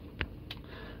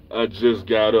 I just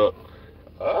got up.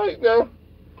 All right now.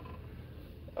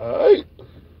 All right.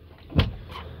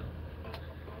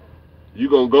 You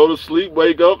gonna go to sleep,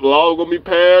 wake up, the law gonna be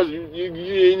passed. You ain't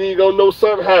even gonna know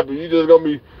something happened. You just gonna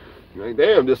be like,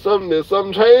 damn, did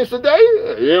something change today?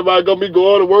 Everybody gonna be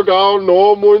going to work all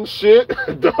normal and shit.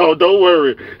 Don't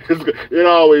worry. It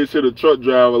always hit a truck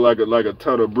driver like a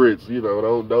ton of bricks. You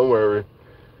know, don't worry.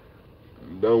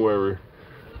 Don't worry.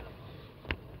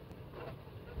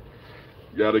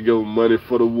 Gotta give them money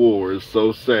for the war. It's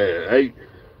so sad. Hey,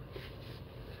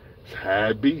 it's how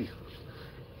it be.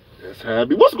 That's how it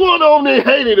be. What's going on in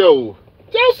Haiti, though?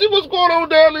 Y'all see what's going on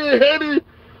down there in Haiti?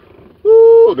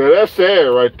 Ooh, now that's sad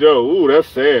right there. Ooh, that's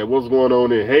sad. What's going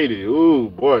on in Haiti? Ooh,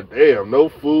 boy, damn. No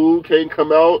food. Can't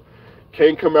come out.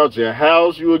 Can't come out your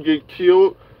house. You will get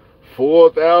killed.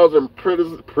 4,000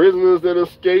 prisoners that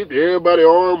escaped. Everybody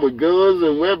armed with guns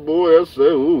and wet. Boy, that's sad.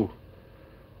 Ooh.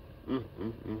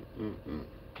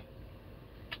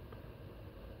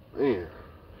 Man.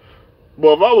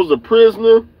 Well, if I was a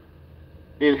prisoner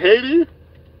in Haiti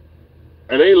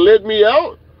and they let me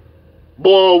out,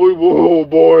 boy,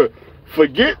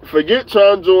 forget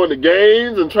trying to join the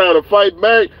gangs and trying to fight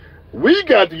back. We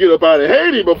got to get up out of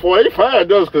Haiti before they find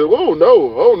us, because oh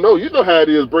no, you know how it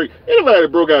is. Anybody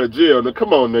that broke out of jail, now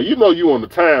come on now, you know you on the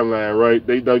timeline, right?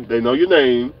 They know your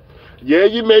name. Yeah,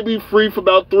 you may be free for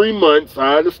about 3 months,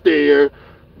 I understand.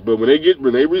 But when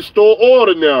they restore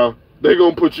order now, they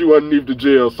gonna put you underneath the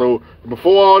jail. So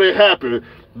before all that happened,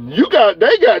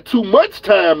 they got too much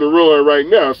time to run right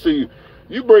now. See,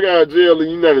 you break out of jail in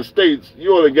the United States,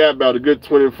 you only got about a good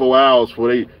 24 hours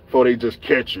before they just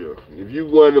catch you. If you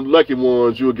one of them lucky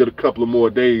ones, you'll get a couple of more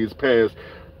days past.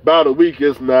 About a week,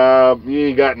 you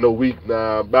ain't got no week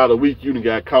now. About a week, you done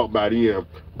got caught by them.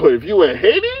 But if you in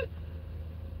Haiti,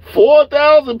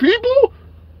 4,000 people?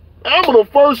 I'm on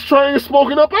the first train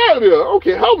smoking up out of there.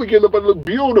 Okay, how we getting up and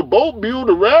build a boat, build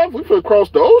a raft? We finna cross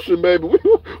the ocean, baby.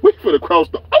 We finna cross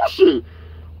the ocean.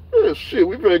 Yeah, shit,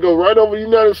 we finna go right over the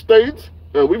United States,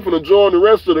 and we finna join the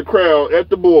rest of the crowd at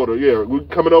the border. Yeah, we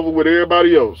coming over with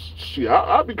everybody else. Shit,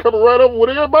 I'll be coming right over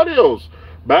with everybody else.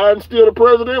 Biden's still the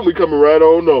president, we coming right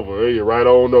on over. Hey, right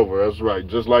on over, that's right,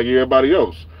 just like everybody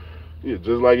else. Yeah,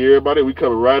 just like everybody, we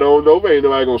coming right on over. Ain't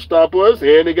nobody gonna stop us.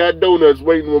 And they got donuts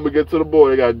waiting when we get to the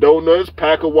border. They got donuts,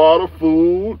 pack of water,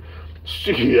 food.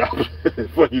 Shit,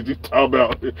 what you talking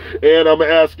about? And I'm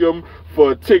gonna ask them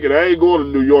for a ticket. I ain't going to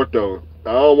New York though.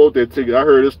 I don't want that ticket. I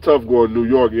heard it's tough going to New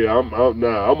York. Yeah, I'm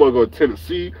gonna go to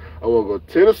Tennessee. I wanna go to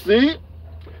Tennessee,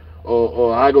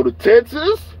 or I go to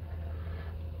Texas.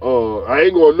 I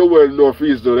ain't going nowhere in the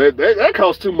Northeast though. That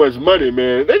costs too much money,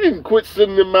 man. They didn't quit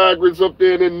sending the migrants up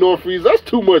there in the Northeast. That's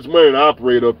too much money to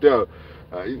operate up there.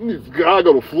 I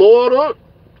go to Florida,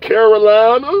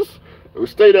 Carolinas, or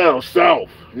stay down south.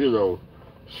 You know,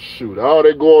 shoot, all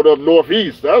they going up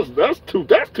Northeast. That's too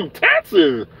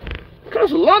taxing.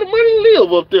 Costs a lot of money to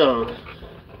live up there.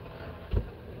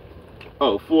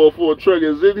 Oh, 404 truck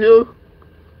is in here.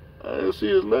 I didn't see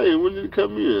his name. When did he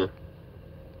come in?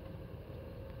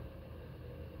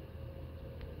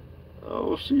 I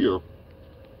don't see him.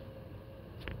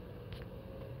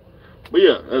 But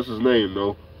yeah, that's his name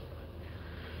though.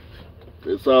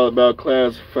 It's all about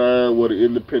classifying what an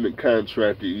independent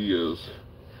contractor is.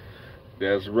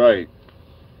 That's right.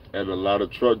 And a lot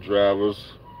of truck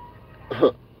drivers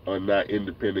are not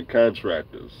independent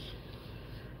contractors.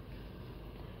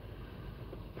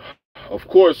 Of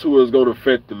course, who is going to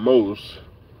affect the most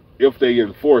if they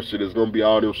enforce it is going to be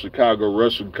all them Chicago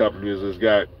Russian companies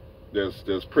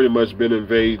that's pretty much been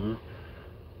invading,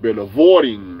 been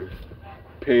avoiding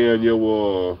paying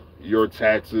your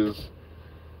taxes.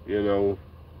 You know,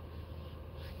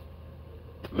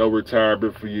 no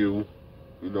retirement for you.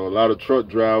 You know, a lot of truck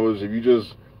drivers. If you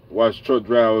just watch truck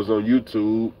drivers on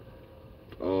YouTube,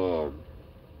 um,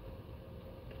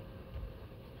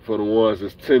 for the ones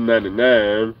that's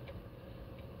 1099,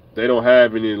 they don't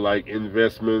have any like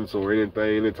investments or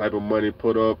anything, any type of money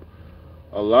put up.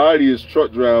 A lot of these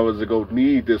truck drivers are gonna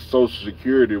need this Social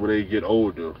Security when they get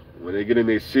older, when they get in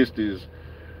their 60s.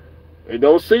 It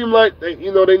don't seem like they're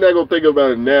not gonna think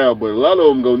about it now, but a lot of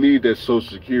them gonna need that Social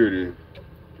Security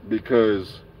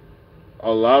because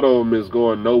a lot of them is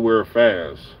going nowhere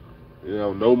fast. You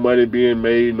know, no money being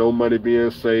made, no money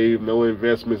being saved, no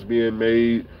investments being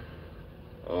made,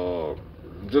 uh,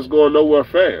 just going nowhere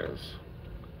fast.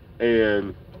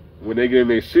 And when they get in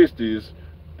their 60s,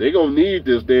 they gonna need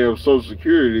this damn Social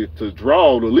Security to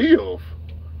draw to live.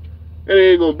 And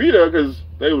they ain't gonna be there because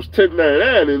they was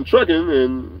 1099 in trucking,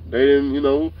 and they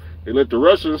didn't, they let the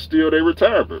Russians steal their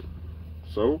retirement.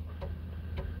 So,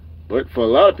 but for a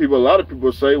lot of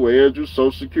people say, well, Andrew,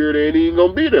 Social Security ain't even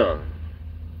gonna be there.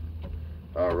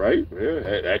 All right,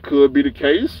 yeah, that could be the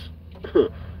case.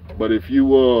 But if you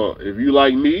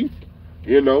like me,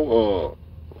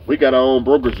 we got our own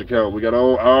brokerage account. We got our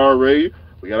own IRA.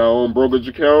 We got our own brokerage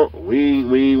account. We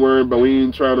ain't worrying, but we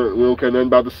ain't trying to. We don't care nothing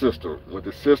about the system. With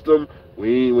the system,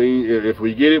 if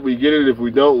we get it, we get it. If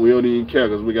we don't, we don't even care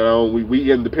because we got our own.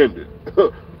 We independent.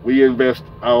 We invest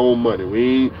our own money.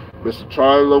 We ain't Mr.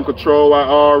 Charlie don't control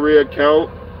our IRA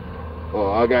account or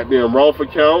our goddamn Roth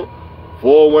account,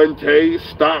 401k,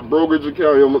 stock brokerage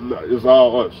account. It's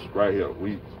all us right here.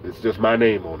 It's just my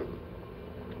name on it.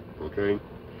 Okay.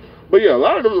 But yeah, a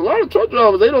lot of truck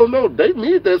drivers, they don't know they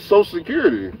need that Social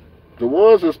Security. The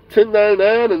ones that's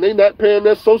 1099 and they not paying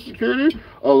that Social Security,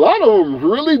 a lot of them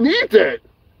really need that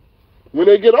when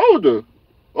they get older.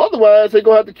 Otherwise, they're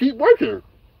gonna have to keep working.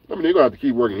 I mean, they're gonna have to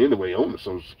keep working anyway on the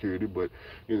Social Security, but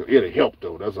it'll help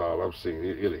though. That's all I'm saying.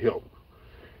 It'll help.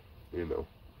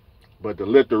 But to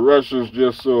let the Russians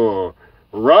just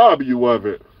rob you of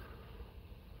it,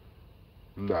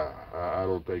 nah, I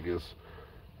don't think it's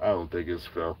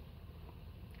fair.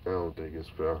 I don't think it's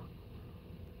fair.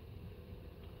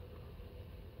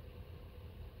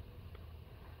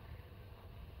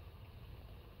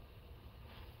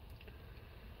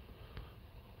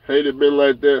 Haiti been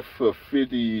like that for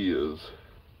 50 years.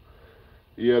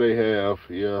 Yeah, they have.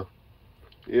 Yeah.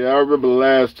 Yeah, I remember the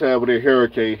last time when the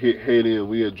hurricane hit Haiti and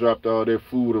we had dropped all their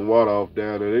food and water off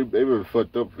down there. They've been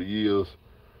fucked up for years.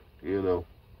 You know.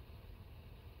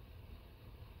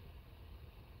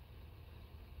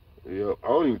 Yeah, I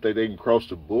don't even think they can cross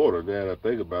the border now that I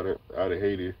think about it, out of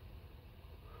Haiti.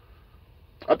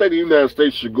 I think the United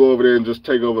States should go over there and just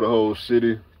take over the whole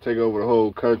city, take over the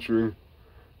whole country,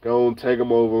 go and take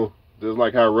them over. Just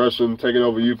like how Russia taking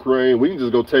over Ukraine, we can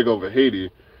just go take over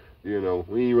Haiti. We ain't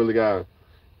really got,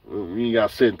 we ain't got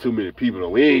to send too many people.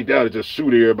 We ain't down to just shoot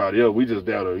everybody up. We just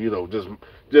down to,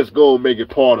 just go and make it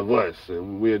part of us,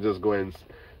 and we'll just go ahead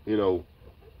and,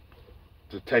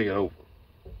 just take it over.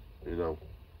 You know.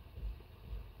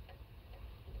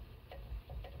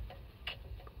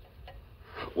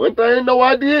 One thing, no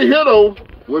idea here though.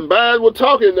 When Biden was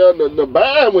talking, the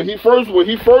Biden when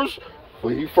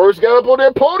he first got up on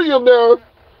that podium now,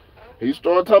 he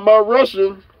started talking about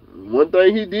Russia. One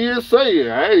thing he did say,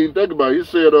 I didn't even think about it. He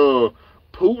said,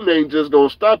 Putin ain't just gonna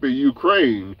stop at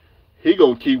Ukraine. He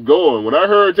gonna keep going. When I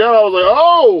heard that, I was like,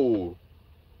 oh,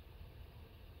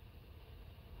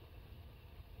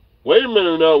 wait a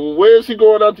minute now. Where is he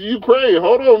going out to Ukraine?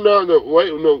 Hold on now.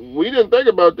 Wait, no, we didn't think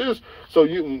about this. So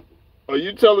are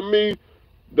you telling me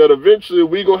that eventually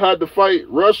we gonna have to fight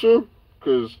Russia?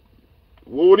 Because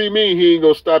what do you mean he ain't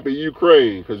gonna stop at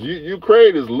Ukraine? Because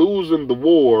Ukraine is losing the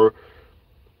war,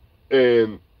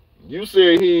 and you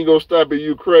saying he ain't gonna stop at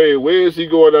Ukraine. Where is he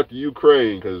going after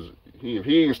Ukraine? Because if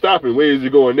he ain't stopping, where is he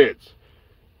going next?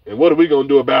 And what are we gonna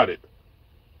do about it?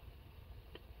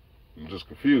 I'm just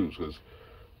confused because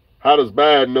how does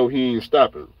Biden know he ain't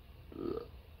stopping?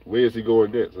 Where is he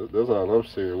going next? That's all I'm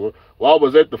saying. Why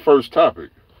was that the first topic?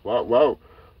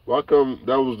 Why come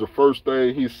that was the first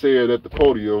thing he said at the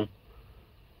podium?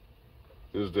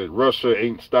 Is that Russia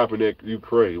ain't stopping at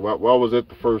Ukraine? Why was that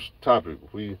the first topic?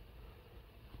 That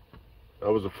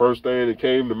was the first thing that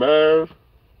came to mind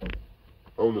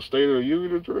on the State of the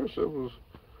Union address. That was.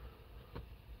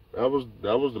 That was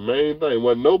the main thing.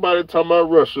 Wasn't nobody talking about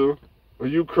Russia or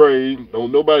Ukraine.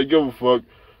 Don't nobody give a fuck.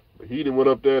 He done went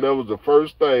up there. That was the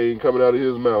first thing coming out of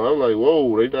his mouth. I'm like,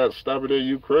 whoa, they not stopping at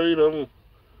Ukraine. You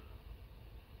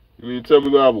mean tell me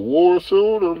we're gonna have a war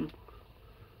soon?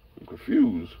 I'm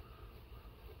confused.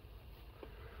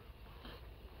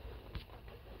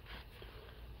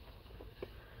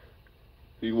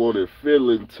 He wanted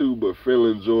Finland too, but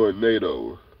Finland joined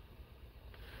NATO.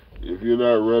 If you're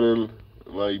not running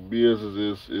like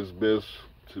business, it's best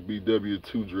to be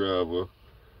W-2 driver.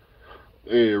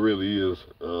 Yeah, it really is.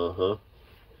 Uh-huh.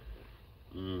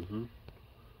 Hmm.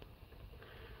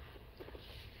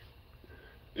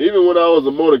 Even when I was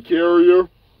a motor carrier,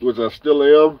 which I still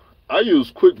am, I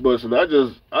use QuickBooks and I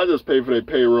just pay for their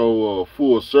payroll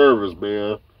full service,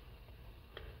 man.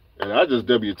 And I just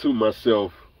W-2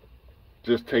 myself.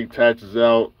 Just take taxes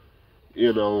out,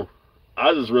 you know.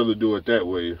 I just really do it that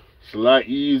way. It's a lot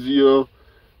easier.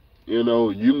 You know,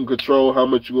 you can control how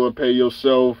much you want to pay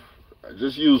yourself.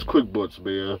 Just use QuickBooks,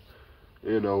 man.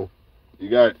 You know, you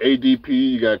got ADP,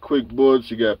 you got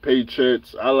QuickBooks, you got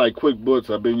Paychecks. I like QuickBooks.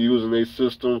 I've been using a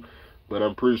system, but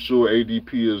I'm pretty sure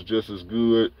ADP is just as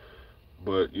good.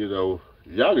 But, you know,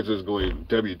 y'all can just go and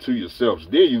W-2 yourselves.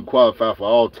 Then you qualify for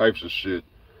all types of shit.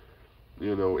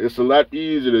 You know, it's a lot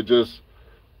easier to just,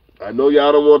 I know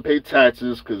y'all don't want to pay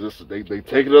taxes because they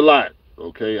take it a lot.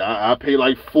 Okay, I pay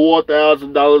like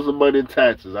 $4,000 a month in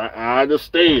taxes. I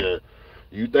understand.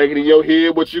 You thinking in your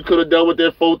head what you could have done with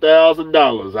that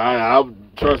 $4,000. I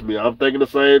trust me, I'm thinking the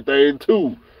same thing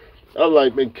too. I'm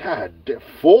like, man, God,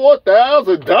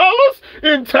 $4,000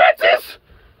 in taxes?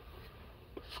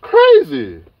 It's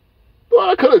crazy. What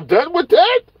I could have done with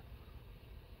that?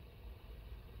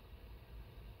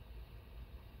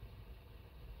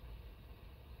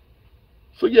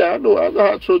 So yeah, I know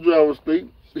how truck drivers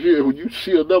think. Yeah, when you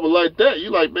see a number like that, you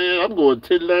like, man, I'm going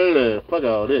 1099. Fuck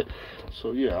all that.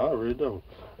 So yeah, I already know.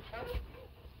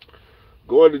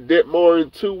 Going to debt more in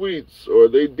 2 weeks, or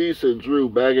they decent, Drew.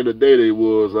 Back in the day, they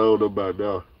was. I don't know about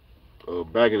now.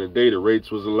 Back in the day, the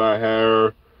rates was a lot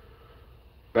higher.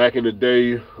 Back in the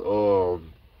day,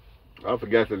 I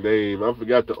forgot the name. I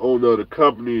forgot the owner of the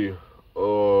company.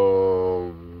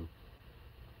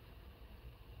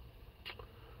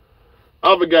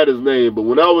 I forgot his name, but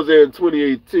when I was there in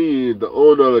 2018, the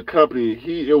owner of the company,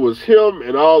 it was him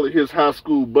and all of his high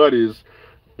school buddies.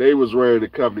 They was running the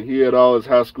company. He had all his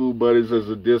high school buddies as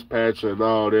a dispatcher and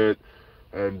all that.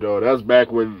 And that's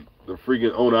back when the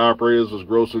freaking owner operators was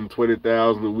grossing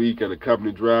 20,000 a week, and the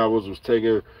company drivers was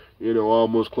taking,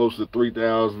 almost close to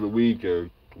 3,000 a week,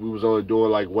 and we was only doing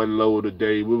like one load a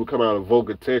day. We would come out of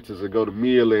Voca, Texas, and go to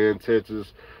Midland,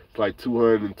 Texas. It's like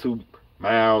 202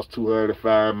 miles,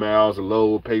 205 miles. A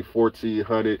load would pay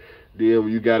 1,400. Then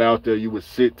when you got out there, you would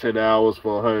sit 10 hours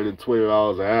for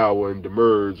 $120 an hour in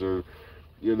demurrage, and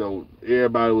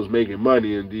everybody was making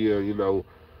money. And then,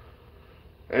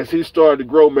 as he started to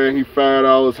grow, man, he fired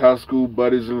all his high school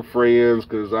buddies and friends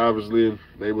because obviously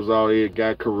they was all there,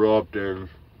 got corrupt, and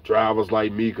drivers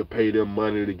like me could pay them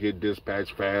money to get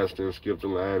dispatched faster and skip the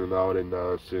line and all that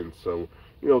nonsense. So,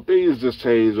 things just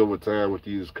change over time with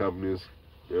these companies,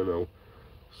 you know.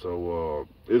 So,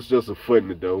 it's just a foot in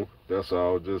the door. That's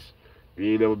all. Just, if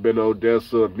you ain't never been to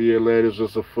Odessa or Midland, it's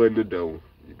just a foot in the door.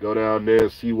 You go down there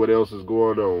and see what else is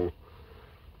going on,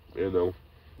 you know.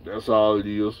 That's all it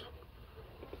is.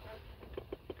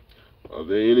 Are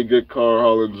there any good car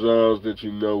hauling jobs that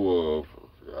you know of?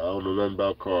 I don't know nothing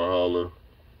about car hauling.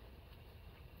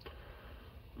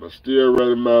 I'm still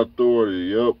running my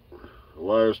authority. Yep.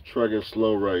 Why is trucking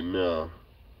slow right now?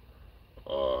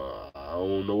 I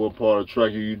don't know what part of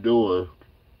trucking you doing.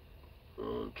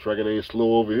 Trucking ain't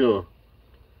slow over here.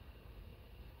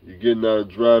 You're getting out of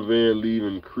dry van,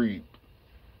 leaving Crete.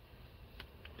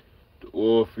 The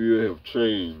oil field have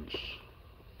changed.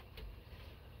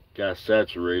 Got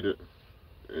saturated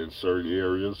in certain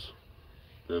areas.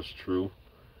 That's true.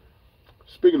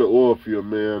 Speaking of oil field,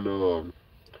 man,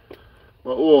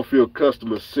 my oil field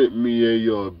customer sent me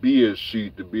a bid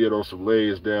sheet to bid on some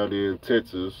lanes down there in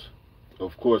Texas.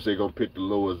 Of course, they're gonna pick the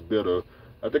lowest bidder.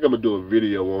 I think I'm gonna do a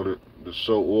video on it to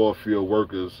show oil field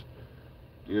workers,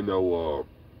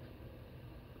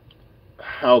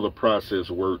 how the process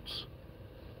works.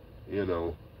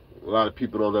 A lot of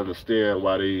people don't understand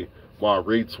why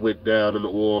rates went down in the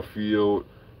oil field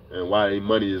and why their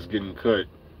money is getting cut.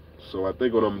 So I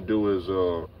think what I'm gonna do is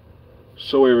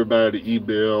show everybody the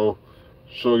email,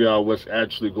 show y'all what's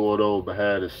actually going on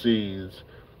behind the scenes,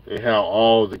 and how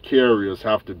all the carriers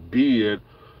have to bid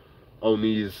on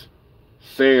these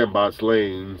sandbox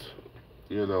lanes,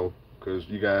 because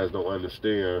you guys don't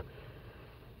understand.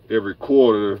 Every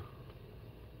quarter,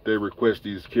 they request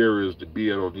these carriers to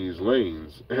bid on these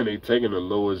lanes, and they taking the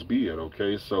lowest bid,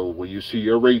 okay? So when you see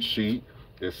your rate sheet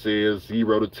that says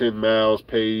 0 to 10 miles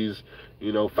pays,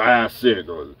 5 cents,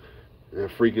 or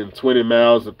freaking 20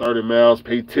 miles to 30 miles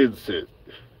pay 10 cents.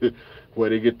 Where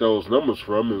they get those numbers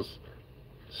from is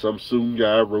some student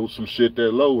guy wrote some shit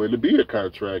that low in the bid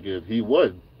contract, and he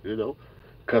won,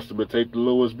 Customer take the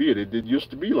lowest bid. It didn't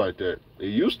used to be like that. It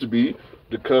used to be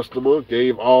the customer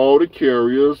gave all the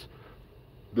carriers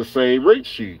the same rate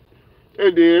sheet.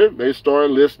 And then they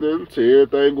started listening to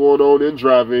everything going on in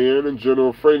drive-in and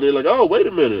general freight. And they're like, oh, wait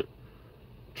a minute.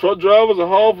 Truck drivers are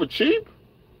hauled for cheap?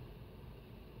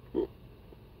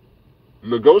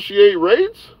 Negotiate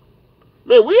rates?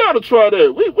 Man, we ought to try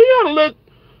that. We ought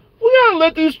to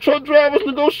let these truck drivers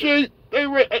negotiate their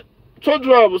rate. Truck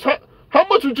drivers, how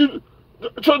much would you,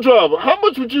 truck driver, how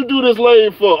much would you do this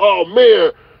lane for? Oh,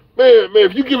 man,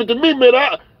 if you give it to me, man,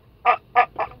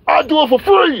 I do it for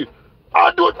free.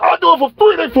 I do it for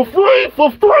free. They for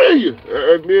free.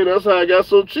 And then that's how I got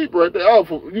so cheap right there. Oh,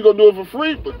 you gonna do it for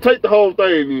free? But take the whole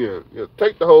thing then. Yeah,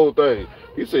 take the whole thing.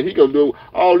 He said he gonna do it.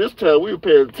 All this time we were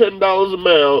paying $10 a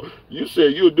mile. You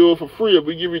said you'll do it for free. If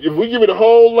we give you the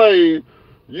whole lane,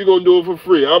 you gonna do it for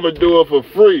free. I'm gonna do it for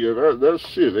free. And that's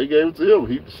shit. They gave it to him.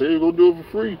 He said he gonna do it for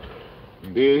free.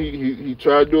 And then he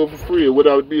tried to do it for free and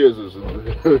without business.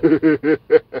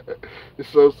 It's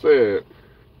so sad.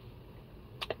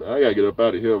 I gotta get up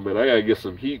out of here, man. I gotta get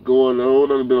some heat going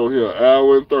on. I've been on here an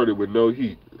hour and 30 with no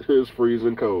heat. It's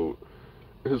freezing cold.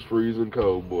 It's freezing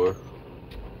cold, boy.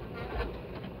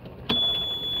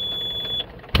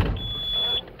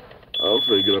 I'm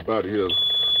finna get up out of here.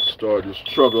 Start this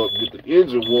truck up, get the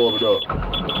engine warmed up.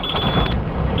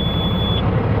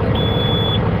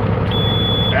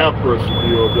 Air pressure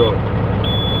build up.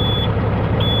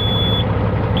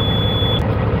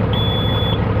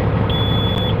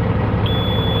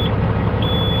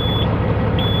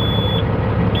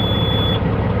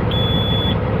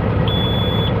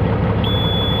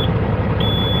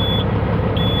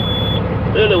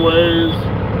 Anyways,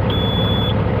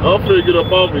 I'm finna get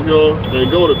up off of here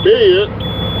and go to bed,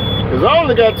 because I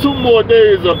only got 2 more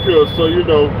days up here, so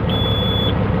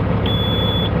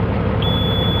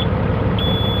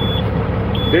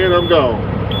then I'm gone.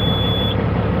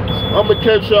 So I'm gonna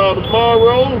catch y'all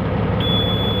tomorrow.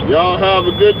 Y'all have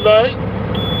a good night.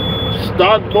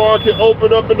 Stock market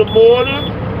open up in the morning.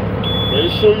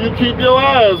 Make sure you keep your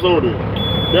eyes on it.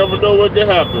 Never know what can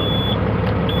happen.